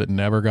like this that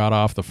never got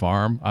off the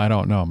farm? I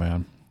don't know,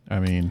 man. I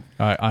mean,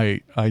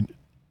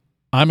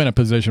 I'm in a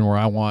position where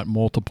I want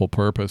multiple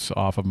purpose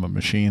off of a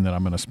machine that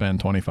I'm going to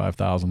spend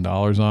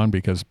 $25,000 on,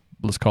 because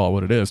let's call it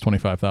what it is,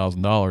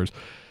 $25,000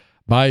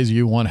 buys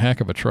you one heck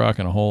of a truck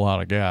and a whole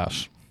lot of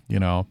gas. You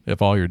know,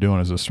 if all you're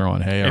doing is just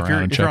throwing hay around and If you're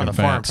on checking the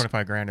farm, fence.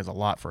 25 grand is a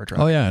lot for a truck.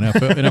 Oh yeah,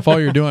 and if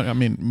all you're doing, I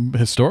mean,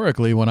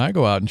 historically, when I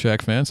go out and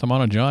check fence, I'm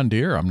on a John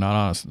Deere. I'm not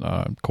on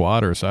a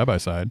quad or a side by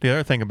side. The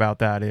other thing about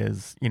that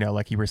is, you know,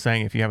 like you were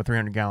saying, if you have a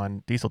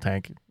 300-gallon diesel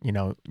tank, you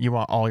know, you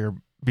want all your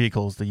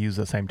vehicles to use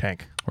the same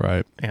tank.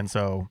 Right. And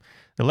so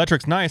the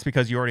electric's nice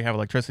because you already have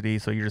electricity,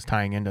 so you're just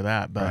tying into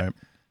that. But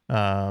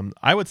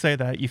I would say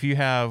that if you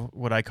have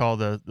what I call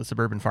the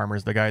suburban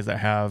farmers, the guys that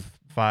have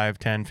 5,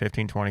 10,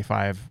 15,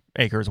 25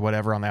 acres,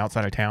 whatever, on the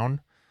outside of town,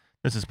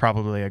 this is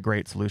probably a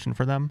great solution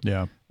for them.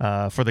 Yeah.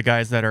 For the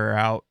guys that are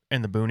out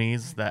in the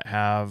boonies that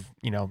have,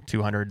 you know,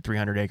 200,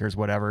 300 acres,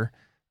 whatever,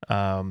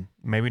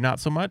 maybe not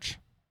so much.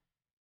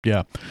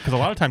 Yeah. Because a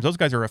lot of times those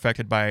guys are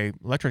affected by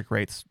electric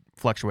rates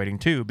fluctuating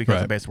too,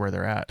 because of basically where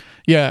they're at.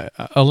 Yeah,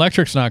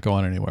 electric's not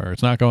going anywhere.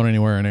 It's not going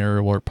anywhere in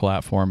aerial work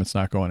platform. It's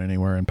not going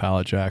anywhere in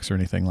pallet jacks or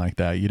anything like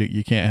that.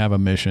 You can't have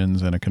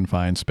emissions in a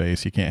confined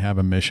space. You can't have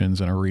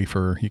emissions in a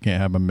reefer. You can't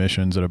have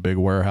emissions at a big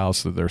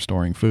warehouse that they're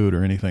storing food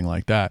or anything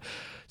like that.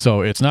 So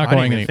it's not I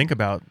going didn't even think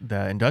about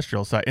the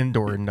industrial side,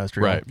 indoor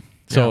industrial. Right.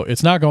 So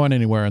it's not going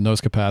anywhere in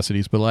those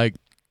capacities. But like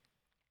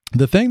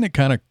the thing that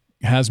kind of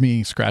has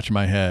me scratching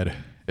my head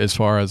as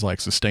far as like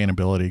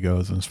sustainability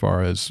goes, and as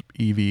far as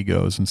EV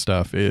goes and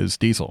stuff, is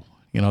diesel.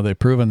 You know, they've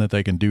proven that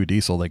they can do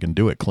diesel. They can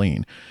do it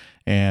clean.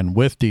 And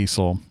with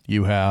diesel,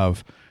 you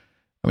have,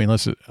 I mean,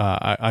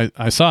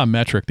 I saw a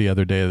metric the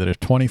other day that if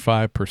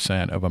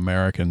 25% of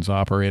Americans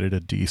operated a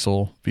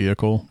diesel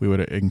vehicle, we would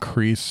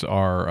increase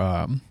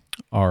our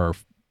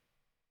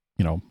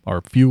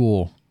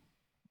fuel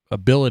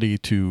ability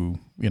to,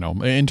 you know,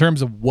 in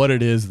terms of what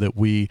it is that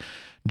we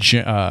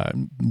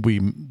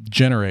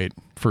generate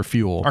for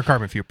fuel. Our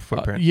carbon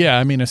footprint. Yeah,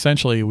 I mean,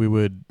 essentially, we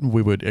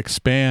would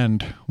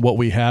expand what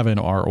we have in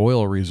our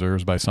oil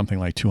reserves by something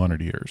like 200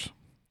 years,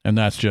 and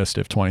that's just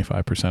if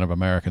 25% of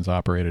Americans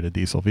operated a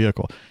diesel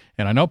vehicle.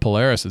 And I know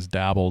Polaris has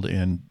dabbled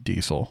in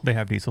diesel. They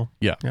have diesel.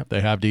 Yeah, Yep.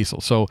 They have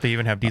diesel. So They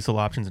even have diesel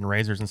options and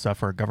razors and stuff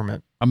for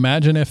government.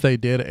 imagine if they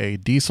did a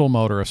diesel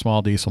motor, a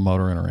small diesel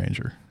motor in a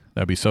Ranger.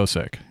 That'd be so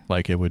sick.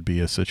 Like, it would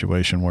be a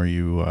situation where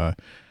you a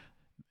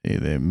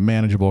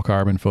manageable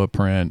carbon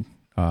footprint,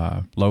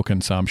 low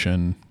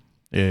consumption,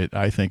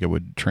 I think it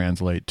would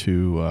translate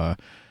to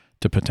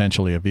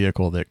potentially a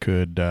vehicle that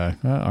could,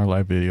 our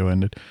live video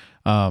ended,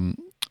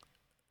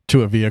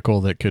 to a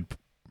vehicle that could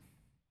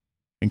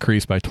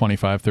increase by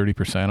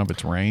 25-30% of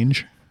its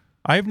range.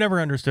 I've never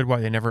understood why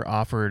they never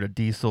offered a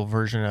diesel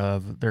version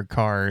of their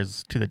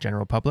cars to the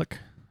general public.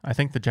 I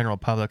think the general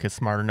public is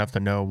smart enough to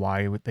know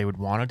why they would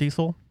want a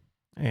diesel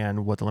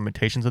and what the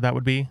limitations of that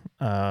would be.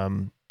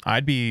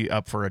 I'd be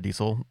up for a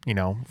diesel,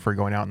 for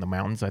going out in the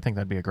mountains. I think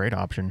that'd be a great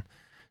option,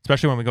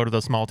 especially when we go to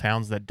those small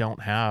towns that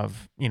don't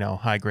have,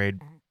 high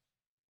grade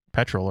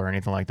petrol or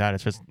anything like that.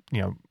 It's just,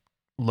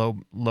 low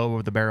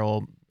of the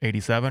barrel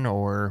 87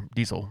 or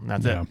diesel, and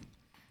that's it.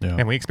 Yeah.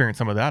 And we experienced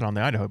some of that on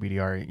the Idaho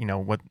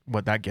BDR,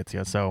 what that gets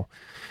you. So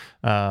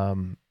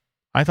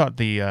I thought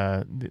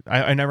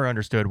I never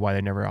understood why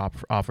they never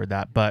offered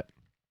that. But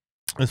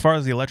as far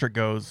as the electric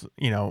goes,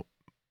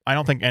 I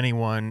don't think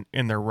anyone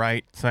in their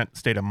right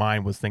state of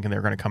mind was thinking they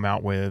were going to come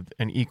out with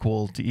an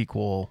equal to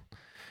equal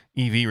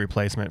EV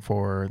replacement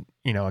for,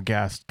 a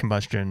gas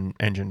combustion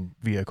engine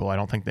vehicle. I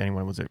don't think that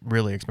anyone was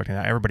really expecting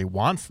that. Everybody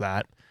wants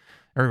that.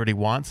 Everybody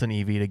wants an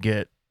EV to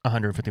get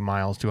 150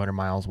 miles, 200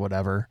 miles,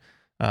 whatever.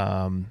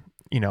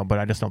 But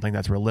I just don't think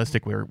that's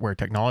realistic where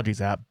technology's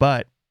at.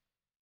 But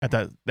at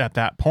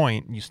that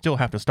point, you still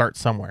have to start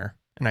somewhere.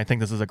 And I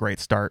think this is a great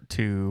start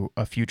to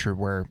a future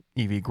where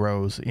EV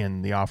grows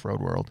in the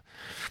off-road world.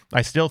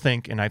 I still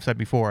think, and I've said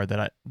before,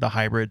 that the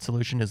hybrid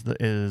solution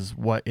is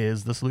what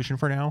is the solution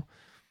for now.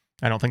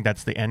 I don't think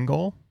that's the end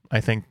goal.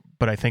 I think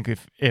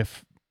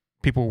if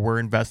people were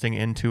investing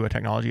into a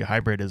technology, a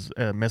hybrid is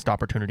a missed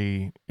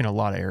opportunity in a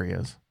lot of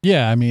areas.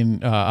 Yeah, I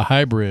mean, a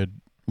hybrid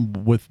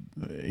with,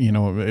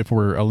 if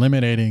we're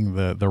eliminating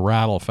the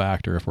rattle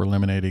factor, if we're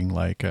eliminating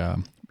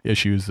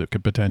issues that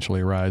could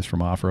potentially arise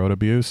from off-road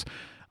abuse,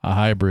 a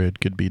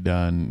hybrid could be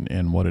done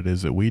in what it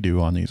is that we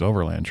do on these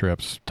overland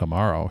trips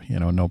tomorrow,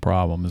 no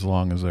problem, as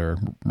long as they're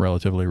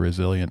relatively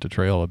resilient to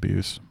trail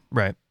abuse.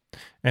 Right.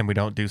 And we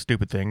don't do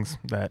stupid things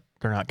that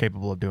they're not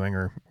capable of doing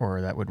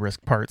or that would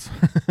risk parts.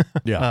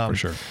 Yeah, for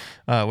sure.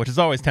 Which is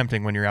always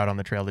tempting when you're out on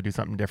the trail to do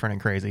something different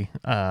and crazy.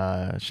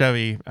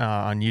 Chevy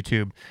on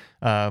YouTube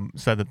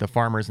said that the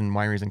farmers and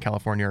wineries in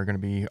California are going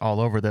to be all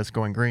over this,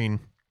 going green.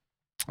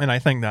 And I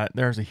think that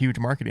there's a huge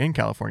market in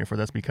California for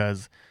this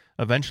because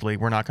eventually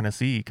we're not going to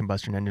see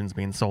combustion engines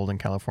being sold in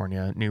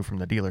California new from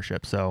the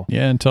dealership. So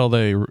yeah, until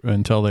they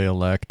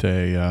elect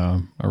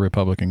a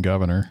Republican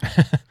governor.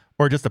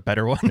 Or just a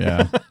better one.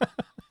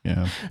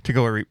 Yeah. To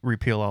go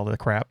repeal all the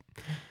crap.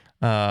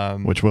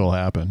 Which will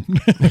happen.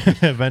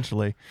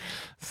 Eventually.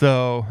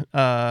 So,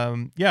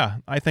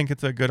 I think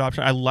it's a good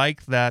option. I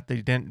like that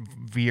they didn't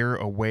veer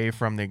away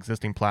from the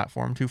existing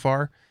platform too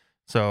far.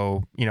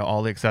 So,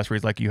 all the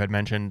accessories, like you had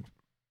mentioned,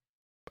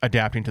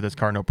 adapting to this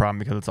car, no problem,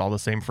 because it's all the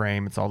same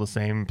frame. It's all the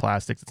same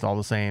plastics. It's all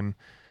the same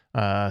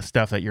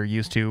stuff that you're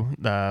used to.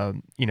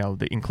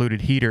 The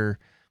included heater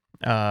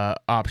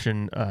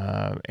option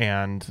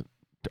and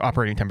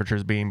operating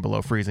temperatures being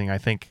below freezing, I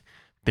think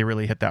they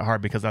really hit that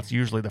hard because that's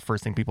usually the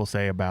first thing people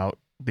say about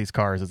these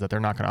cars is that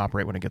they're not going to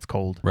operate when it gets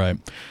cold. Right.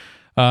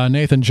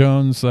 Nathan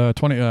Jones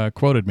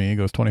quoted me. He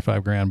goes,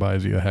 $25,000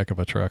 buys you a heck of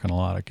a truck and a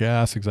lot of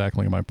gas.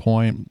 Exactly my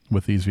point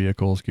with these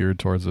vehicles geared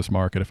towards this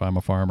market. If I'm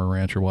a farmer,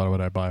 rancher, why would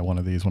I buy one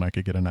of these when I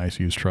could get a nice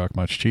used truck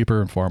much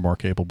cheaper and far more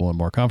capable and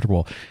more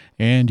comfortable?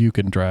 And you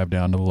can drive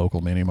down to the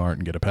local mini mart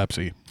and get a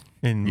Pepsi.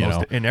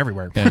 In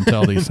everywhere.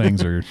 Until these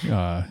things are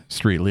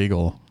street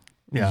legal.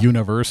 Yeah.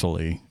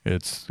 Universally,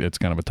 it's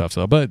kind of a tough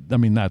sell. But I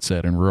mean, that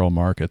said, in rural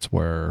markets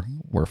where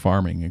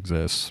farming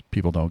exists,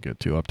 people don't get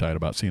too uptight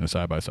about seeing a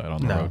side-by-side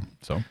on the road.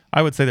 So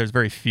I would say there's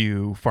very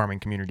few farming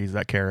communities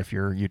that care if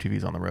your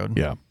UTV's on the road.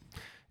 Yeah.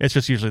 It's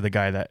just usually the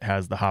guy that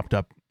has the hopped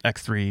up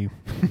X3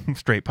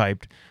 straight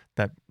piped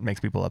that makes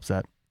people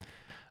upset.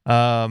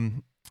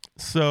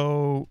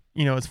 So,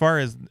 as far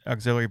as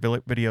auxiliary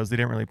videos, they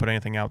didn't really put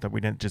anything out that we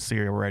didn't just see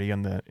already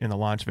in the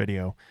launch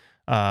video.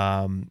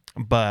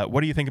 But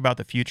what do you think about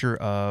the future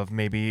of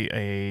maybe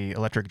a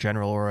electric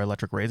General or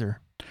electric Razor?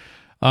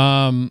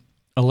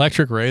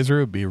 Electric Razor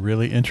would be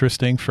really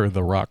interesting for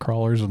the rock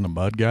crawlers and the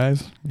mud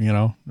guys,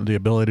 the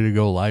ability to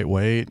go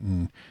lightweight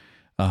and,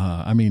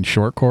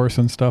 short course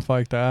and stuff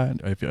like that.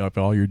 If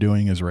all you're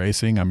doing is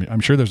racing, I'm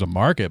sure there's a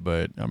market,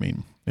 but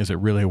is it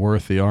really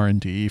worth the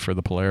R&D for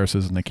the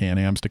Polarises and the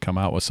Can-Ams to come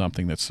out with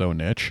something that's so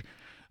niche?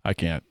 I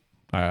can't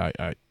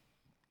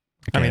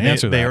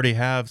answer that. They already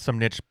have some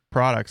niche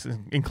products,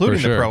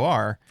 including the Pro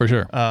R. For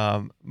sure.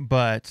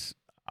 But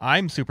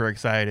I'm super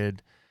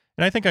excited,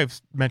 and I think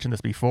I've mentioned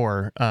this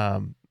before,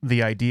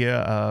 the idea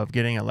of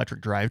getting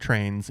electric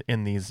drivetrains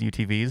in these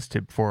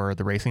UTVs for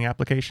the racing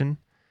application.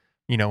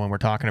 When we're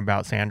talking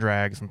about sand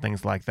drags and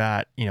things like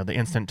that, the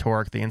instant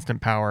torque, the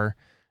instant power,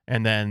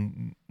 and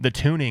then the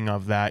tuning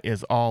of that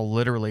is all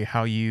literally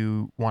how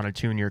you want to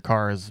tune your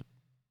car's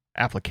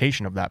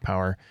application of that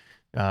power.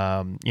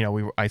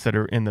 I said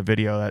in the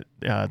video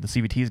that the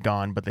CVT's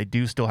gone, but they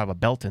do still have a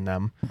belt in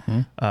them.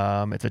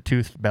 Mm-hmm. It's a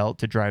toothed belt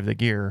to drive the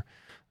gear.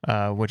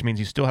 which means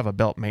you still have a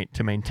belt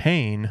to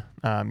maintain.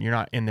 You're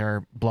not in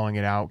there blowing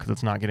it out because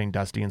it's not getting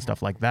dusty and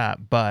stuff like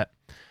that. But,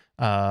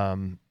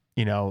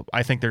 you know,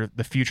 I think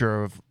the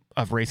future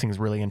of racing is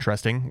really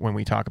interesting when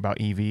we talk about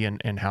EV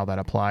and how that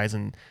applies.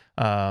 And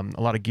a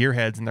lot of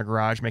gearheads in their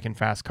garage making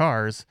fast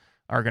cars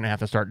are going to have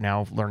to start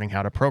now learning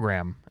how to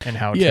program and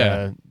how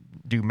to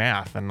do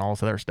math and all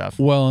this other stuff.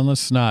 Well, and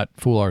let's not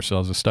fool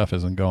ourselves. This stuff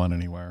isn't going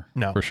anywhere.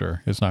 No, for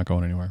sure, it's not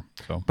going anywhere.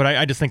 So, but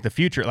I just think the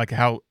future, like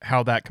how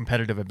that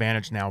competitive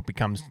advantage now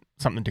becomes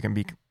something to can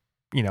be,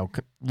 you know,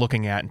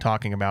 looking at and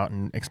talking about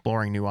and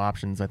exploring new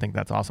options. I think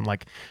that's awesome.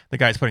 Like the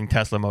guys putting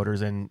Tesla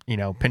motors in, you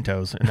know,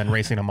 Pintos and then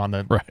racing them on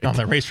the on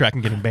the racetrack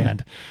and getting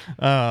banned.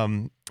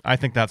 I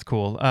think that's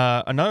cool.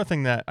 Another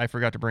thing that I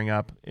forgot to bring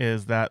up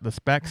is that the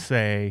specs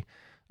say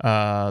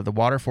the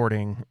water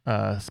fording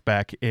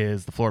spec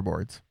is the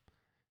floorboards.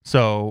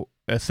 So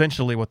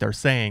essentially what they're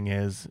saying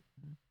is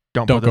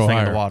don't put this thing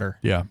in the water.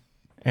 Yeah.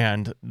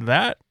 And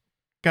that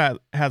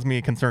has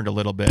me concerned a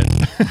little bit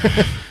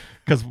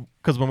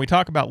because when we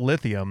talk about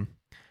lithium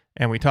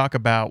and we talk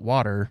about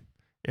water,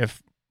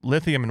 if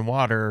lithium and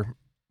water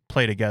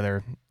play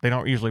together, they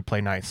don't usually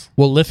play nice.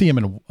 Well,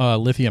 lithium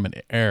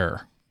and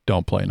air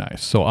don't play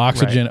nice. So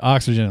oxygen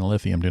and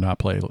lithium do not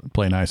play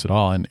nice at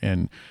all.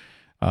 And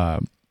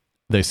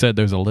they said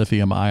there's a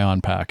lithium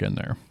ion pack in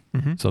there.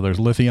 Mm-hmm. So there's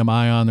lithium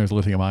ion, there's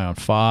lithium ion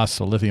phos.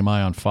 So lithium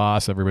ion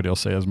phos, everybody will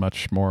say is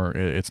much more,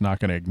 it's not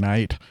going to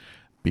ignite.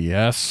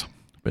 BS.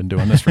 Been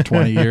doing this for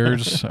 20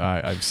 years.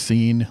 I've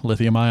seen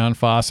lithium ion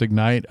phos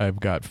ignite. I've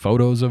got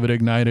photos of it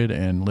ignited,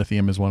 and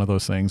lithium is one of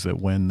those things that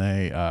when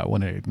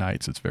it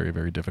ignites, it's very,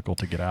 very difficult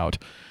to get out.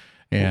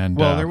 And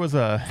there was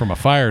from a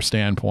fire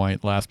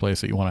standpoint, last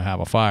place that you want to have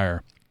a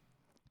fire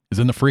is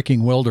in the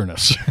freaking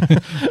wilderness,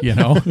 you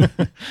know?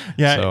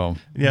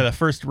 The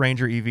first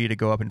Ranger EV to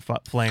go up in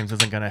flames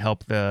isn't going to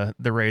help the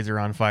Razor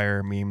on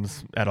fire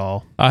memes at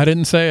all. I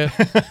didn't say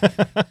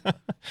it.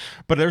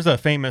 But there's a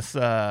famous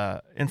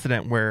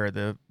incident where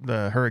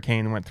the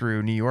hurricane went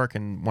through New York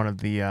and one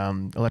of the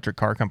electric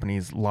car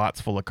companies' lots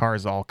full of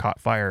cars all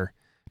caught fire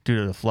due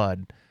to the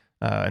flood.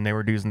 And they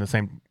were using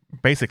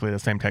basically the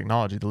same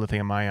technology, the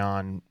lithium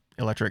ion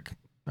electric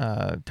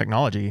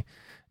technology.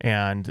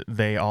 And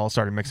they all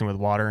started mixing with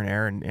water and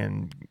air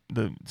and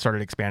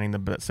started expanding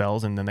the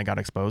cells, and then they got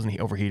exposed and he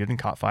overheated and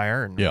caught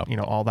fire and you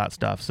know, all that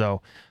stuff.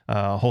 So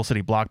a whole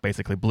city block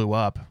basically blew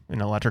up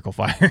in electrical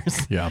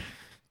fires. Yeah.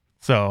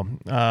 So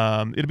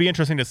it'd be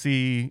interesting to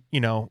see, you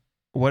know,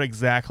 what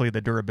exactly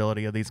the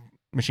durability of these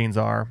machines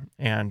are.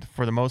 And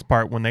for the most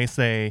part, when they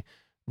say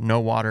no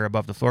water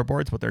above the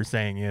floorboards, what they're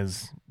saying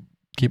is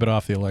keep it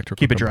off the electrical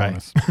keep it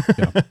components. Dry.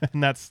 Yeah.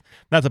 And that's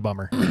a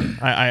bummer.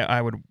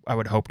 I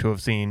would hope to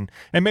have seen,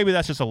 and maybe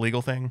that's just a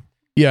legal thing.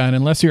 Yeah, and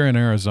unless you're in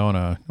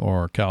Arizona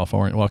or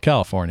California, well,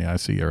 California, I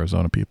see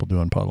Arizona people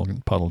doing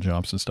puddle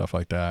jumps and stuff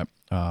like that.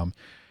 I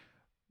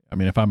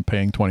mean, if I'm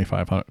paying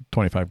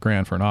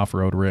 $25,000 for an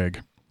off-road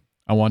rig,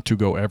 I want to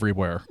go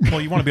everywhere.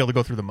 Well, you want to be able to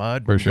go through the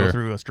mud, for sure. Go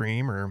through a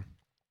stream, or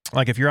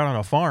like if you're out on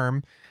a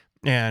farm,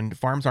 and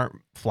farms aren't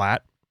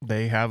flat.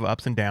 They have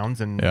ups and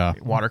downs and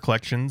water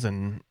collections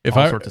and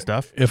all sorts of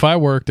stuff. If I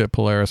worked at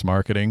Polaris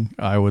Marketing,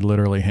 I would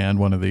literally hand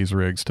one of these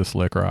rigs to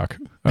Slick Rock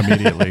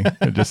immediately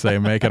and just say,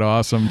 make it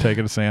awesome, take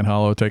it to Sand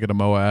Hollow, take it to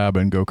Moab,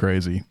 and go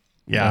crazy.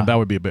 Yeah. And that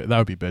would be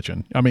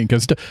bitching. I mean,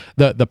 because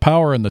the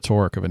power and the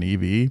torque of an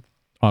EV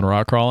on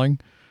rock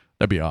crawling,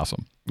 that'd be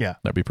awesome. Yeah.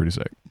 That'd be pretty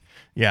sick.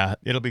 Yeah,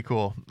 it'll be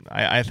cool.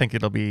 I think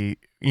it'll be,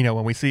 you know,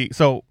 when we see,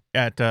 so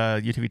at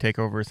UTV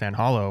Takeover Sand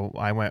Hollow,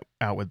 I went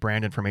out with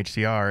Brandon from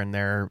HCR and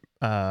their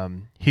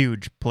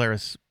huge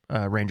Polaris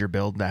Ranger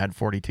build that had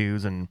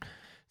 42s and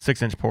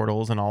 6-inch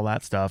portals and all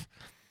that stuff.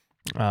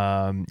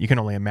 You can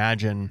only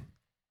imagine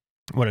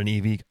what an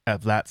EV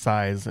of that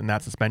size and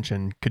that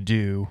suspension could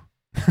do.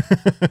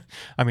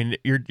 I mean,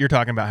 you're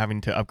talking about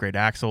having to upgrade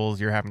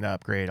axles. You're having to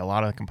upgrade a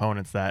lot of the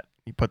components that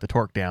you put the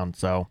torque down.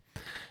 So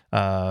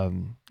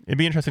it'd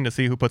be interesting to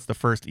see who puts the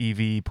first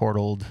EV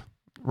portaled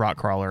rock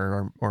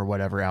crawler or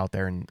whatever out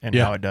there and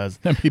how it does.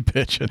 That'd be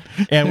bitching.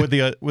 And with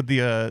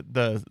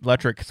the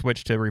electric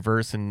switch to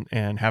reverse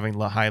and having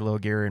high-low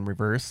gear in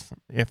reverse,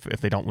 if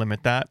they don't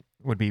limit that,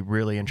 would be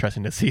really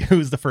interesting to see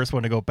who's the first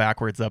one to go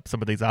backwards up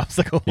some of these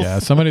obstacles. Yeah,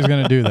 somebody's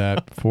going to do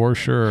that for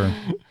sure.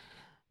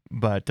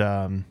 But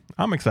I'm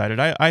excited.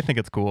 I think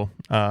it's cool.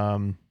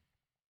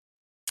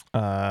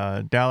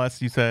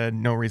 Dallas, you said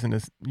no reason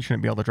you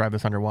shouldn't be able to drive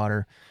this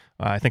underwater.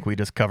 I think we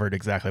just covered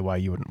exactly why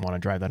you wouldn't want to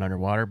drive that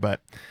underwater,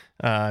 but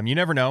you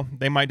never know.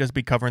 They might just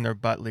be covering their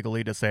butt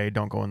legally to say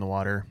don't go in the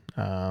water,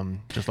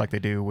 just like they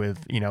do with,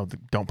 you know,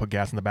 don't put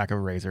gas in the back of a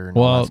Razor and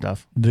all that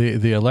stuff.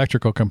 The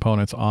electrical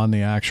components on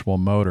the actual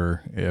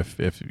motor,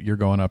 if you're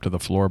going up to the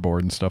floorboard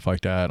and stuff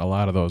like that, a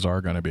lot of those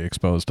are going to be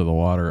exposed to the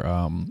water.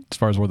 As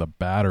far as where the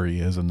battery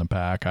is in the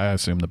back, I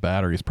assume the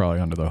battery is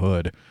probably under the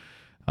hood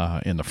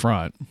in the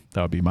front.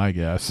 That would be my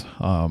guess.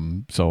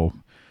 So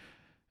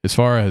as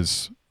far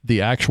as the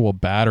actual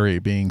battery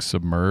being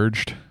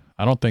submerged,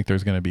 I don't think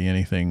there's going to be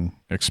anything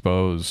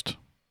exposed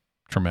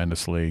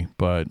tremendously.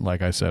 But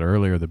like I said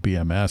earlier, the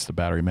BMS, the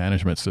battery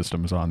management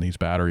systems on these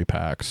battery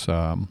packs,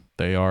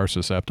 they are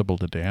susceptible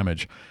to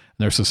damage.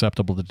 They're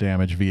susceptible to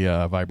damage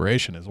via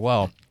vibration as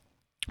well.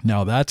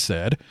 Now, that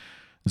said,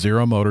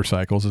 Zero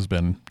Motorcycles has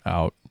been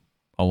out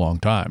a long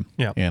time.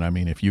 Yeah. And I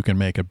mean, if you can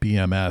make a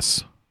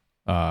BMS,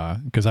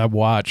 because I've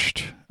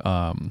watched,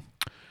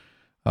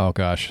 oh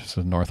gosh, this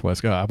is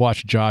Northwest guy. I've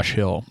watched Josh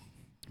Hill,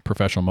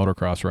 professional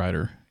motocross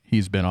rider.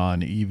 He's been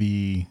on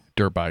EV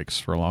dirt bikes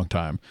for a long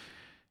time,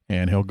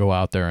 and he'll go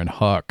out there and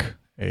huck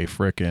a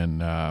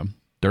frickin'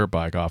 dirt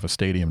bike off a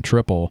stadium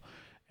triple,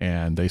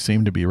 and they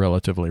seem to be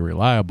relatively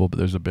reliable, but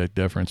there's a big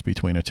difference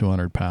between a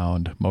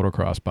 200-pound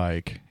motocross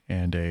bike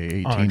and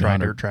a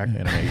 1800 track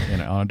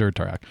on a dirt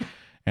track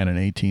and an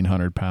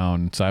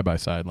 1800-pound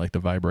side-by-side. Like, the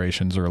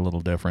vibrations are a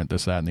little different,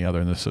 this, that, and the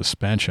other, and the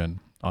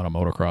suspension on a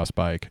motocross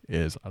bike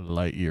is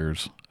light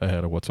years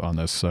ahead of what's on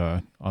this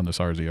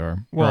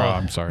RZR. Well,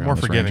 I'm sorry, more on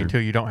this forgiving Ranger.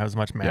 too. You don't have as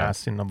much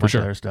mass and a bunch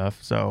of other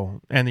stuff.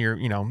 So, and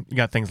you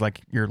got things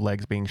like your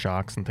legs being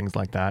shocks and things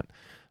like that.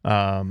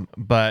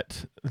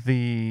 But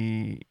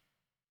the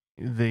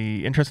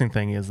interesting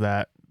thing is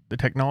that the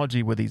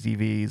technology with these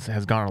EVs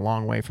has gone a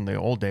long way from the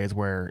old days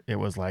where it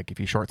was like if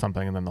you short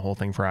something and then the whole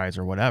thing fries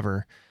or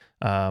whatever.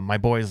 My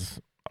boys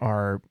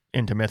are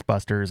into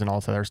Mythbusters and all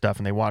this other stuff,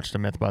 and they watched a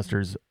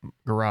Mythbusters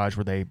garage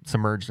where they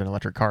submerged an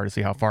electric car to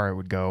see how far it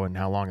would go and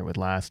how long it would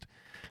last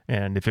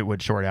and if it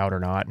would short out or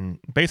not. And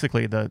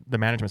basically the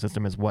management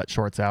system is what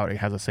shorts out. It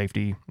has a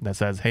safety that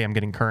says, hey, I'm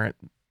getting current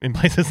in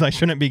places I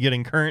shouldn't be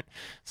getting current,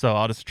 so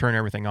I'll just turn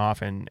everything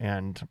off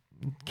and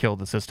kill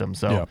the system.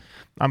 So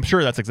I'm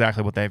sure that's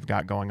exactly what they've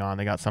got going on.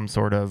 They got some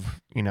sort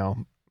of,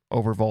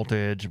 over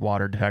voltage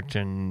water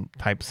detection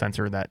type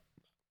sensor that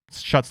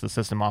shuts the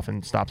system off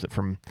and stops it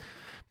from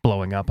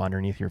blowing up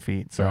underneath your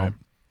feet. So, right.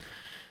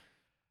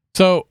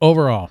 So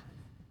overall,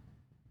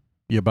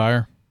 you a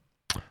buyer?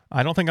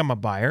 I don't think I'm a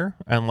buyer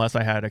unless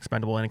I had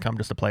expendable income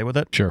just to play with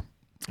it. Sure.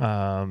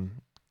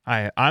 I'm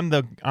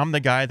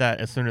the guy that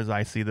as soon as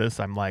I see this,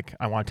 I'm like,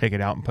 I want to take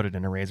it out and put it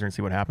in a razor and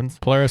see what happens.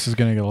 Polaris is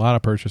going to get a lot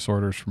of purchase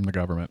orders from the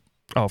government.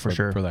 Oh, for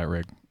sure. For that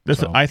rig.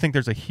 I think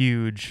there's a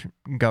huge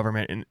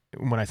government, and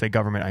when I say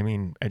government, I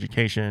mean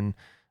education,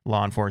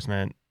 law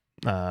enforcement,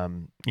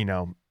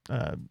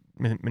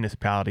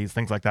 municipalities,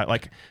 things like that.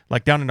 Like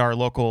down in our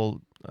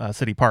local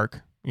city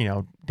park,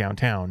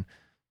 downtown,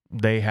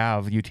 they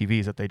have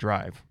UTVs that they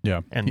drive.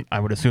 Yeah. And I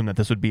would assume that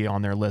this would be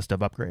on their list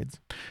of upgrades.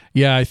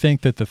 Yeah, I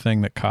think that the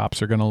thing that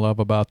cops are going to love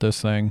about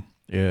this thing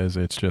is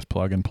it's just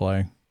plug and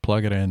play.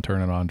 Plug it in,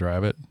 turn it on,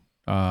 drive it.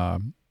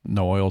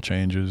 No oil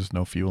changes,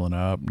 no fueling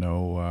up,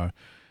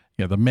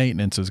 the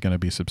maintenance is going to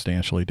be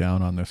substantially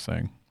down on this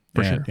thing.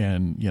 For sure.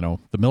 And,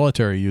 the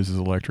military uses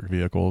electric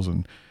vehicles,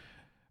 and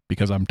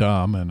because I'm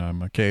dumb and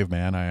I'm a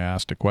caveman, I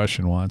asked a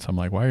question once. I'm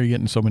like, why are you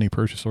getting so many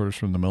purchase orders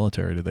from the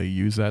military? Do they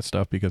use that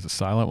stuff because it's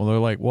silent? Well, they're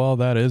like, well,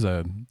 that is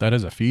a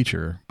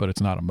feature, but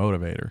it's not a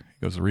motivator.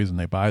 He goes, the reason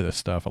they buy this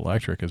stuff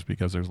electric is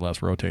because there's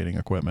less rotating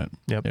equipment.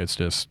 Yep.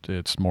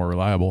 It's more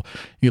reliable.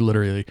 You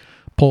literally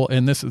pull,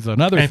 and this is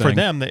another thing. And for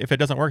them, if it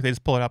doesn't work, they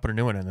just pull it out, put a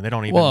new one in, and they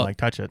don't even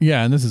touch it.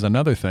 Yeah, and this is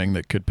another thing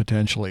that could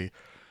potentially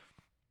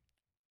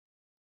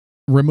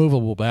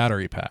removable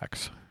battery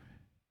packs,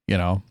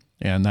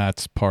 and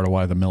that's part of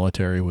why the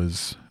military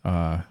was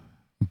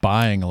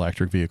buying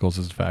electric vehicles,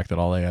 is the fact that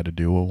all they had to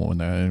do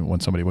when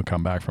somebody would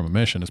come back from a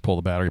mission is pull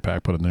the battery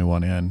pack, put a new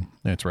one in, and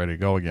it's ready to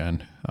go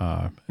again.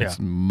 It's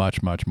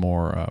much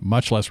more,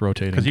 much less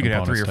rotating. Because you could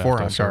have 3 or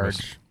 4 on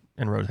charge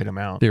and rotate them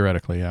out.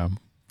 Theoretically, yeah.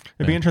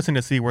 It'd be interesting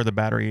to see where the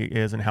battery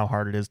is and how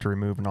hard it is to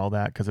remove and all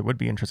that, because it would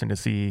be interesting to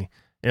see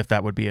if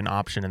that would be an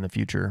option in the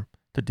future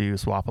to do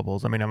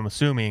swappables. I mean, I'm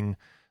assuming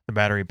the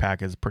battery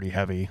pack is pretty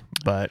heavy,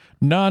 but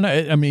no,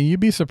 I mean, you'd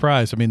be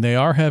surprised. I mean, they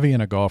are heavy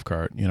in a golf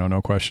cart,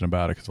 no question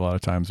about it, because a lot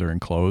of times they're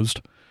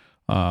enclosed.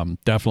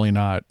 Definitely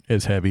not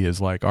as heavy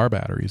as like our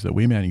batteries that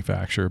we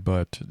manufacture,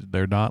 but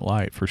they're not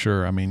light for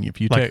sure. I mean,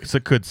 if you so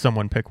could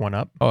someone pick one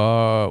up?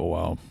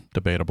 Well,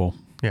 debatable.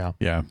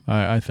 Yeah,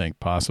 I think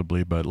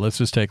possibly, but let's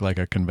just take like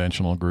a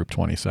conventional Group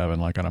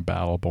 27, like on a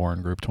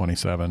Battleborn Group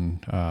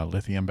 27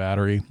 lithium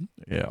battery.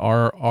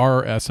 Our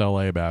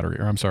SLA battery,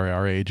 or I'm sorry,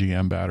 our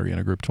AGM battery in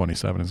a Group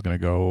 27 is going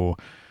to go,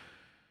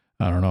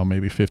 I don't know,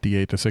 maybe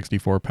 58 to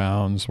 64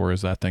 pounds,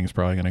 whereas that thing's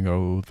probably going to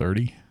go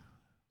 30,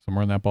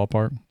 somewhere in that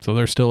ballpark. So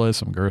there still is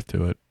some girth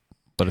to it,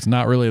 but it's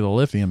not really the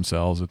lithium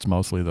cells, it's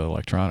mostly the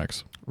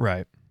electronics.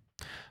 Right.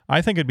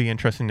 I think it'd be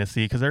interesting to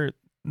see, because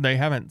they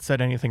haven't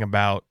said anything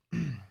about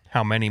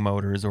how many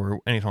motors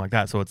or anything like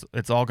that. So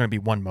it's all going to be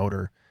one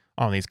motor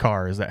on these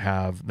cars that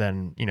have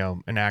then,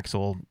 an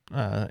axle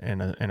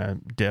and a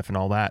diff and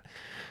all that.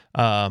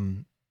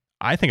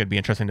 I think it'd be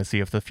interesting to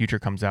see if the future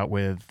comes out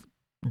with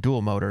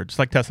dual motor, just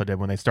like Tesla did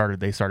when they started.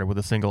 They started with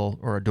a single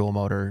or a dual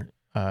motor,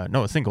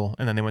 a single,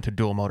 and then they went to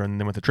dual motor, and then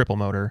they went to triple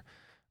motor.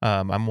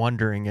 I'm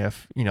wondering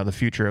if, the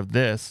future of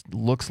this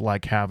looks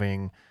like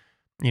having,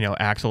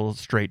 axle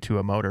straight to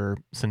a motor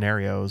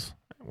scenarios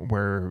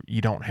where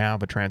you don't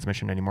have a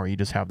transmission anymore. You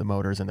just have the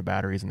motors and the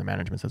batteries and the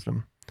management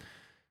system.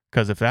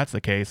 Because if that's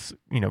the case,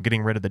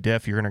 getting rid of the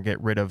diff, you're going to get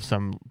rid of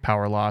some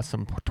power loss,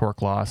 some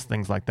torque loss,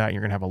 things like that.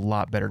 You're going to have a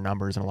lot better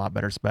numbers and a lot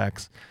better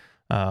specs,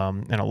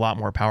 and a lot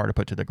more power to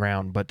put to the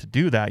ground. But to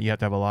do that, you have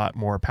to have a lot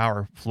more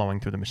power flowing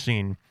through the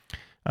machine.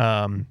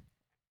 I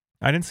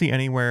didn't see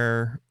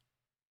anywhere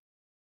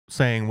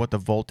saying what the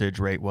voltage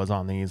rate was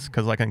on these,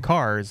 because like in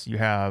cars, you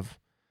have,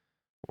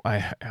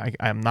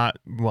 I'm not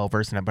well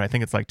versed in it, but I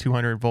think it's like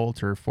 200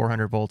 volts or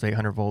 400 volts,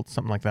 800 volts,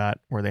 something like that,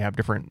 where they have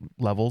different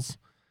levels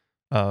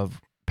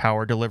of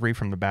power delivery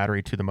from the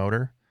battery to the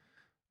motor.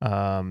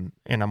 And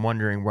I'm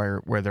wondering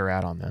where they're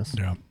at on this.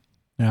 Yeah,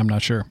 I'm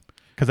not sure.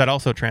 Because that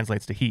also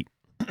translates to heat.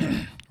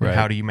 Right.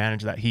 How do you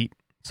manage that heat?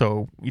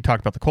 So you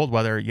talked about the cold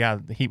weather. Yeah,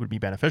 the heat would be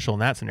beneficial in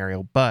that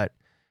scenario, but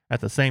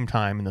at the same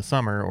time in the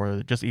summer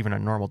or just even a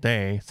normal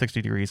day,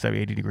 60 degrees,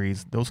 70, 80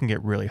 degrees, those can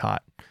get really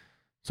hot.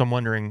 So I'm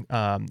wondering,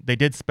 they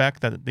did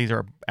spec that these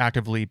are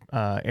actively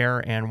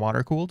air and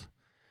water cooled.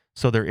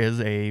 So there is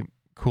a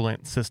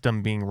coolant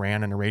system being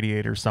ran in a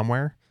radiator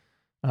somewhere.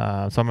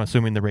 So I'm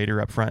assuming the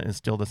radiator up front is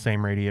still the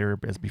same radiator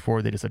as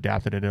before. They just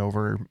adapted it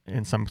over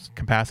in some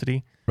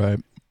capacity. Right.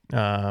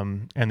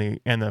 And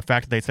the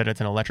fact that they said it's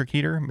an electric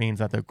heater means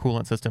that the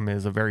coolant system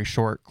is a very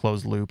short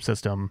closed loop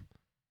system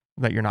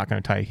that you're not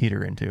going to tie a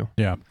heater into.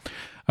 Yeah.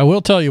 I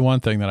will tell you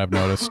one thing that I've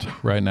noticed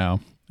right now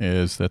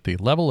is that the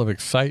level of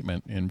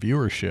excitement in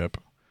viewership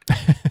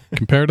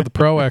compared to the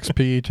Pro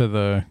XP to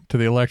the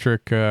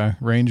electric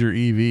Ranger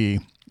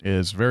EV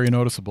is very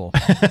noticeable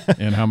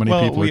in how many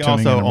people are tuning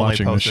in and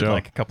watching the show.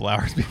 Like a couple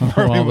hours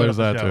before. Well, there's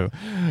that too.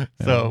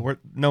 So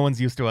no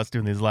one's used to us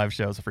doing these live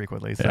shows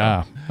frequently. So,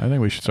 yeah, I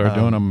think we should start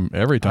doing them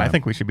every time. I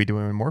think we should be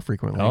doing them more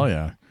frequently. Oh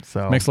yeah,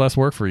 so makes less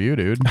work for you,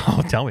 dude.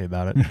 Oh, tell me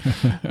about it.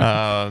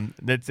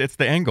 It's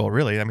the angle,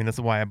 really. I mean, this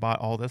is why I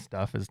bought all this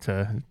stuff, is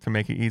to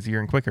make it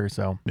easier and quicker.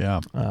 So yeah,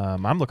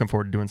 I'm looking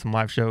forward to doing some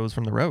live shows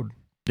from the road.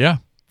 Yeah,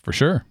 for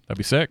sure. That'd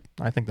be sick.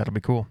 I think that'll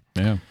be cool.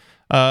 Yeah.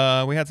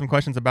 We had some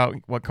questions about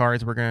what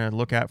cars we're going to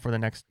look at for the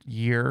next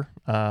year.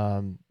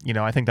 I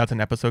think that's an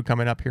episode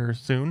coming up here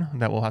soon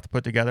that we'll have to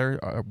put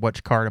together,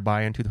 which car to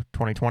buy into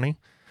 2020.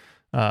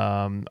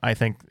 I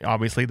think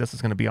obviously this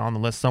is going to be on the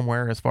list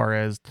somewhere as far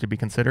as to be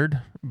considered,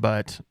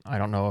 but I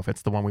don't know if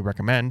it's the one we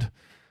recommend.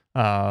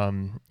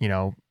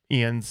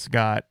 Ian's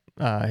got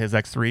his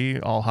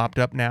X3 all hopped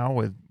up now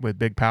with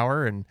big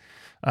power and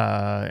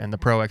the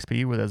Pro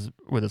XP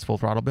with his full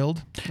throttle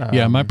build.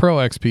 Yeah, my Pro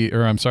XP,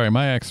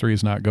 my X3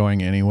 is not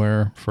going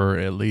anywhere for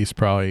at least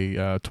probably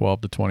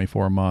 12 to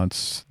 24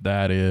 months.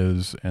 That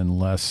is,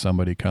 unless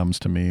somebody comes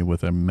to me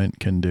with a mint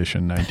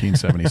condition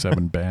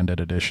 1977 Bandit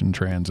Edition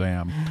Trans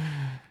Am.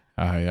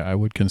 I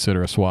would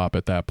consider a swap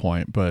at that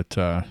point, but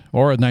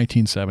or a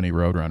 1970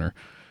 Roadrunner.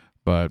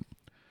 But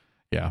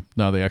yeah,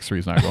 no, the X3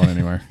 is not going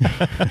anywhere.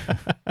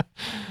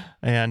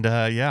 And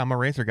I'm a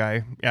racer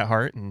guy at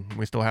heart, and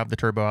we still have the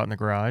turbo out in the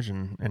garage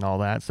and all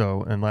that.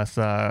 So unless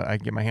I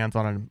get my hands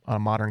on a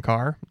modern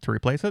car to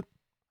replace it,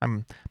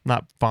 I'm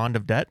not fond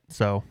of debt.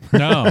 So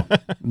no,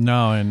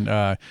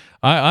 and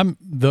I'm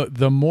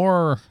the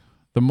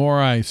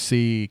more I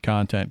see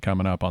content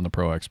coming up on the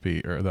Pro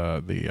XP or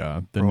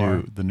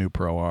the new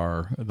Pro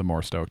R, the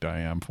more stoked I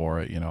am for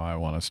it. I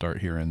want to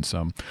start hearing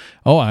some.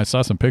 Oh, I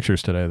saw some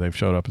pictures today. They've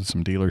showed up in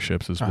some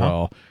dealerships as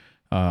well.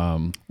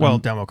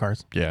 Demo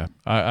cars. Yeah,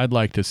 I'd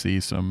like to see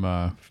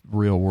some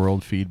real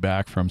world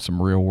feedback from some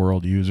real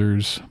world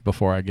users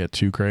before I get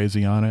too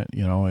crazy on it.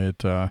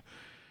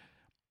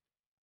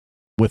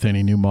 With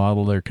any new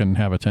model, there can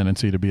have a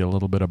tendency to be a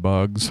little bit of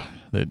bugs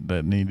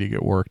that need to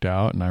get worked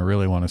out, and I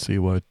really want to see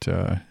what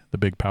the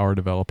big power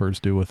developers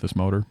do with this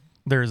motor.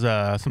 There's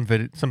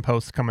some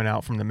posts coming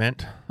out from the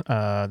Mint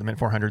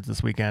 400s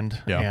this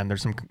weekend, and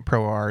there's some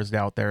Pro Rs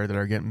out there that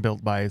are getting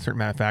built by certain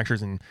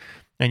manufacturers, and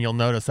you'll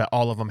notice that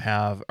all of them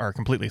are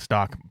completely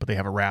stock, but they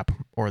have a wrap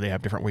or they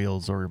have different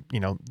wheels, or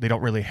they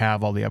don't really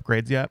have all the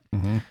upgrades yet.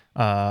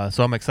 Mm-hmm.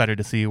 So I'm excited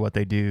to see what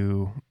they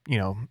do,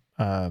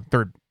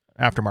 third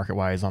aftermarket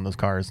wise on those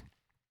cars.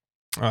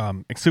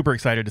 Super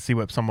excited to see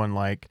what someone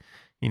like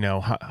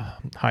not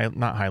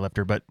High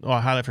Lifter, but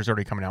High Lifter's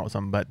already coming out with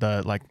some, but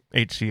the like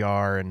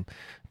HCR and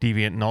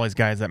Deviant and all these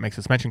guys that make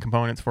suspension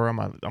components for them.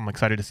 I'm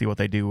excited to see what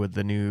they do with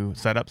the new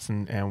setups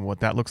and what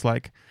that looks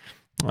like.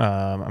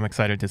 I'm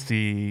excited to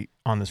see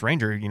on this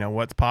Ranger,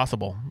 what's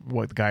possible,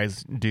 what the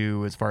guys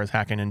do as far as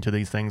hacking into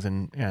these things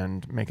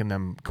and making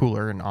them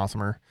cooler and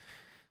awesomer.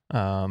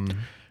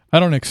 I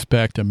don't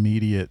expect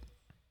immediate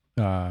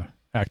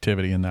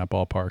activity in that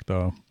ballpark,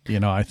 though.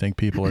 I think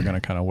people are going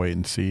to kind of wait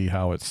and see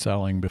how it's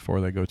selling before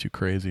they go too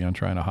crazy on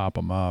trying to hop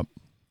them up.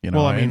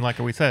 Like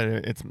we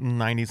said, it's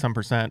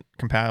 90-some%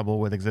 compatible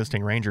with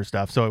existing Ranger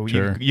stuff. So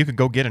sure. you could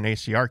go get an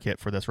HCR kit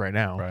for this right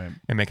now, right,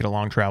 and make it a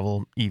long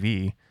travel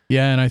EV.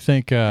 Yeah, and I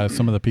think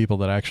some of the people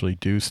that actually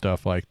do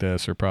stuff like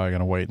this are probably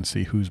going to wait and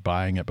see who's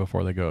buying it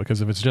before they go.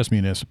 Because if it's just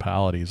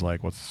municipalities,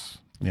 like what's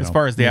as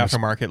far as the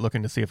aftermarket,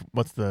 looking to see if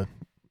what's the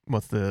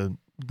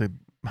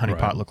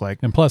honeypot right. look like.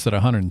 And plus, at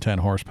 110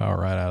 horsepower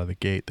right out of the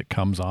gate that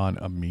comes on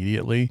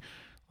immediately,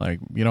 like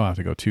you don't have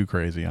to go too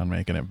crazy on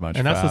making it much faster.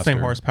 And that's the same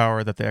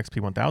horsepower that the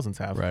XP 1000s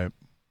have. Right.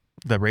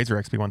 the Razor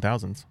XP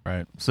 1000s.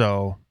 Right.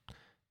 So,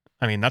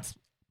 I mean, that's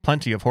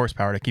plenty of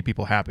horsepower to keep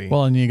people happy.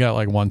 Well, and you got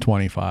like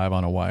 125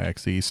 on a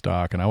YXE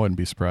stock, and I wouldn't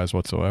be surprised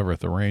whatsoever if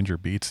the Ranger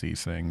beats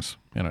these things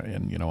on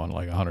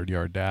like a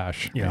 100-yard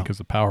dash. Yeah. Because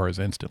the power is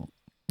instant.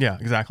 Yeah,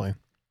 exactly.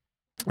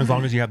 As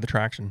long as you have the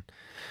traction.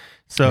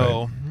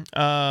 So,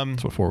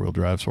 That's what four-wheel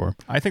drive's for.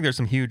 I think there's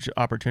some huge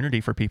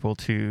opportunity for people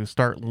to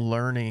start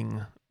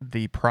learning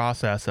the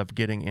process of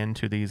getting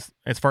into these,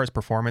 as far as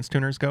performance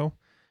tuners go.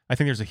 I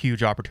think there's a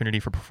huge opportunity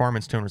for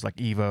performance tuners like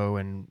Evo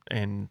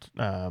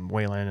and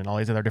Wayland and all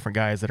these other different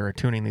guys that are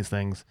tuning these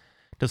things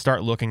to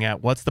start looking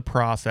at what's the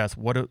process,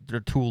 what are the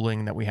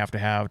tooling that we have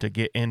to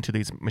get into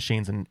these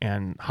machines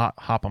and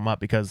hop them up,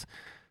 because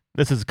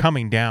this is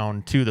coming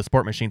down to the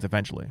sport machines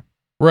eventually.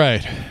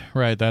 Right.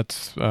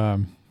 That's, you're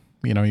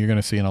going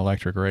to see an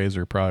electric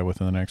Razor probably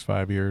within the next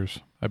 5 years.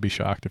 I'd be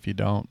shocked if you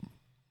don't.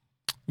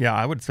 Yeah,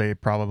 I would say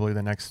probably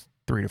the next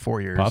 3 to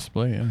 4 years.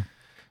 Possibly, yeah.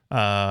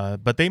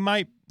 But they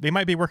might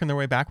be working their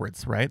way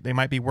backwards, right? They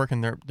might be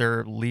working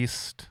their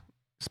least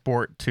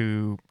sport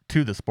to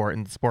the sport,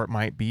 and the sport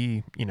might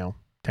be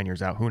 10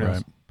 years out. Who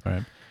knows?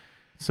 Right.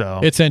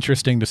 So it's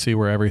interesting to see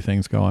where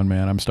everything's going,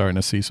 man. I'm starting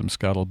to see some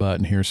scuttlebutt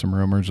and hear some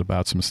rumors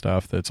about some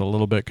stuff that's a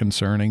little bit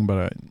concerning,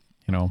 but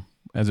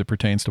as it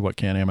pertains to what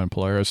Can-Am and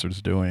Polaris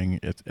is doing,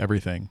 it's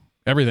everything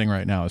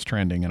right now is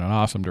trending in an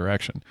awesome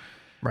direction.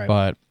 Right.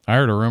 But I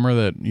heard a rumor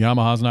that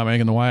Yamaha's not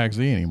making the YXZ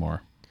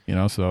anymore.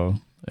 So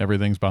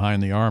everything's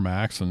behind the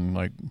R-Max, and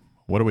like,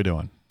 what are we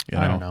doing?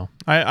 I don't know.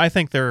 I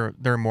think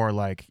they're more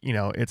like,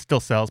 it still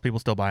sells. People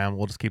still buy them.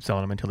 We'll just keep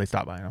selling them until they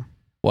stop buying them.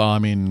 Well, I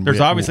mean, there's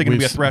obviously going to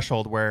be a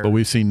threshold where, but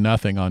we've seen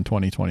nothing on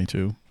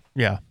 2022.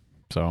 Yeah.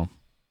 So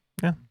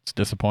yeah, it's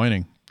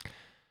disappointing.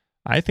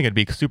 I think it'd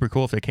be super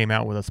cool if they came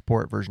out with a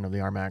sport version of the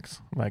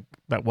R-Max, like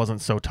that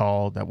wasn't so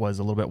tall, that was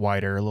a little bit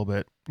wider, a little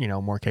bit,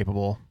 more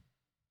capable.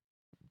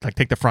 Like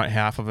take the front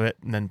half of it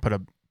and then put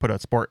a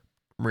sport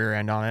rear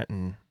end on it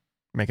and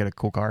make it a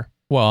cool car.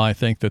 Well, I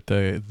think that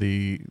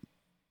the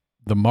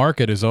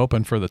market is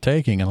open for the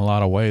taking in a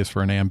lot of ways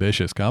for an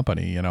ambitious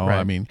company. Right.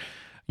 I mean,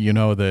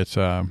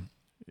 that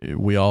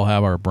we all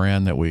have our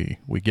brand that we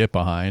get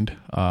behind.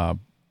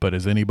 But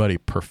has anybody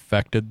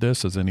perfected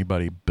this? Has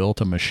anybody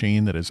built a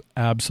machine that is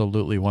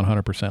absolutely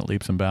 100%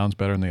 leaps and bounds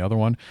better than the other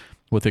one,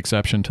 with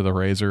exception to the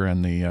Razor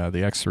and the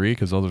X3,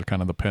 because those are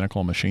kind of the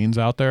pinnacle machines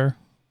out there,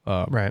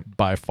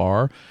 by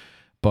far.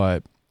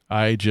 But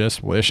I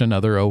just wish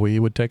another OE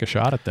would take a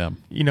shot at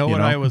them.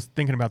 What I was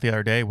thinking about the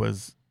other day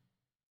was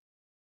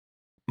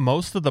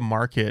most of the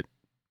market,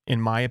 in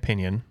my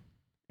opinion,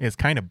 is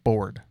kind of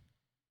bored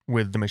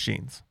with the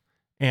machines.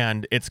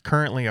 And it's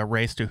currently a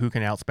race to who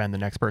can outspend the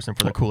next person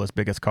for the coolest,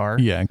 biggest car.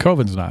 Yeah, and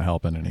COVID's not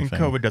helping anything.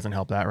 And COVID doesn't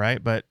help that,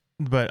 right? But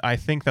I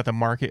think that the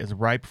market is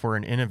ripe for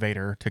an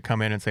innovator to come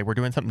in and say, we're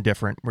doing something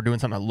different. We're doing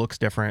something that looks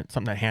different,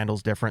 something that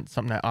handles different,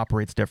 something that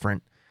operates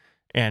different,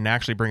 and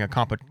actually bring a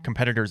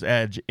competitor's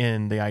edge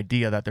in the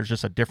idea that there's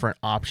just a different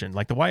option.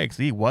 Like the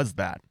YXZ was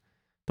that.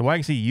 The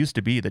YXZ used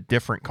to be the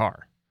different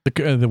car. The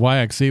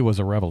YXZ was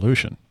a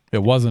revolution.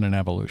 It wasn't an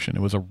evolution.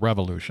 It was a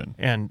revolution,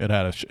 and it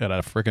had a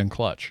freaking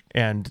clutch.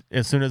 And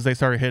as soon as they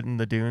started hitting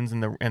the dunes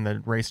and the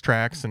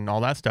racetracks and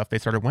all that stuff, they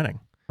started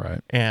winning.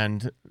 Right.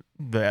 And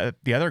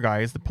the other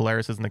guys, the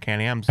Polarises and the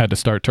Can-Ams, had to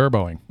start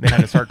turboing. They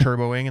had to start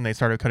turboing, and they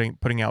started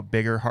putting out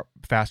bigger,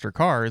 faster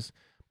cars.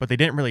 But they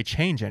didn't really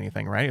change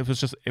anything, right? It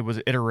was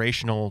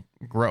iterational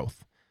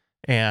growth.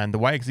 And the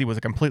YXZ was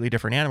a completely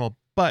different animal.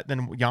 But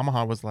then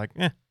Yamaha was like,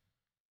 good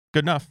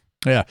enough.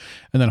 Yeah,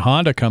 and then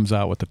Honda comes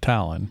out with the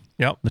Talon.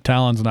 Yep. The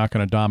Talon's not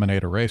going to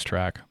dominate a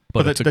racetrack.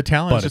 But the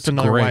Talon is just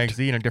another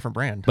YXZ in a different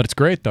brand. But it's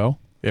great, though.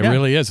 It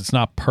really is. It's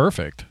not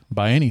perfect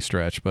by any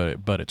stretch, but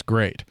it's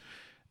great.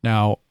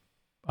 Now,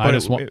 I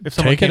just want to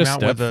take it a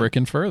step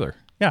freaking further.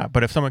 Yeah,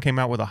 but if someone came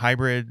out with a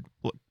hybrid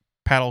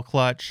paddle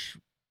clutch,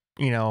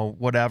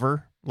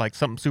 whatever, like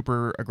some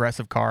super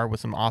aggressive car with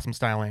some awesome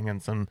styling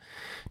and some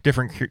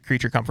different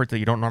creature comforts that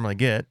you don't normally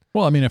get.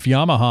 Well, I mean, if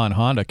Yamaha and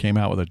Honda came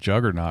out with a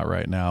juggernaut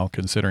right now,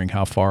 considering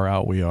how far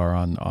out we are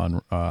on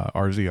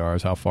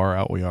RZRs, how far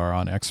out we are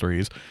on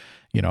X3s,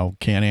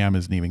 Can-Am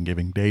isn't even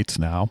giving dates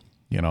now.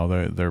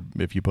 They're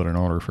if you put an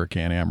order for a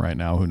Can-Am right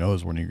now, who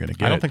knows when you're going to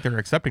get it. I don't think they're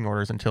accepting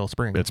orders until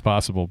spring. It's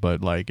possible,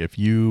 but like if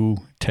you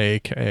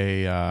take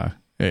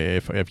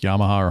if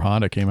Yamaha or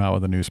Honda came out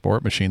with a new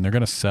sport machine, they're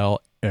going to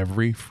sell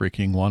every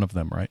freaking one of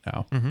them right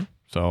now. Mm-hmm.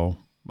 So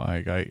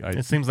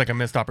it seems like a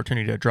missed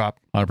opportunity to drop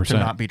 100%. To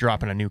not be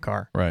dropping a new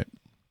car. Right.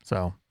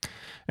 So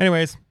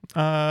anyways,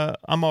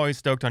 I'm always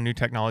stoked on new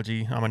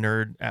technology. I'm a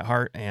nerd at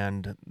heart,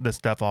 and this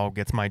stuff all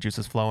gets my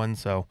juices flowing.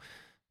 So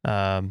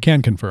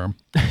can confirm.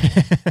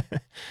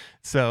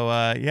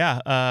 So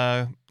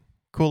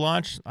cool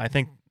launch. I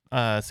think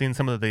seeing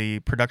some of the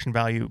production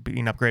value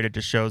being upgraded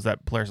just shows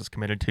that Polaris is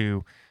committed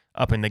to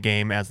upping the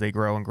game as they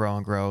grow and grow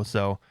and grow.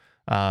 So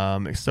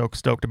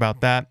stoked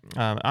about that.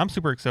 I'm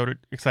super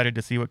excited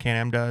to see what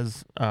Can-Am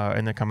does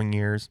in the coming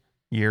years,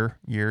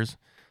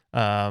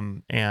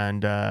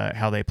 and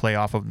how they play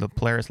off of the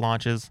Polaris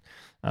launches.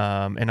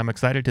 And I'm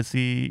excited to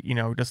see,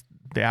 just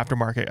the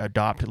aftermarket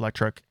adopt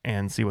electric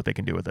and see what they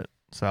can do with it.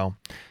 So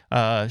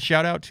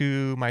shout out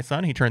to my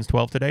son. He turns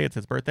 12 today. It's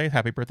his birthday.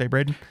 Happy birthday,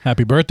 Braden.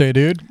 Happy birthday,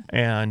 dude.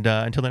 And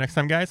until the next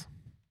time, guys,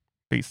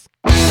 peace.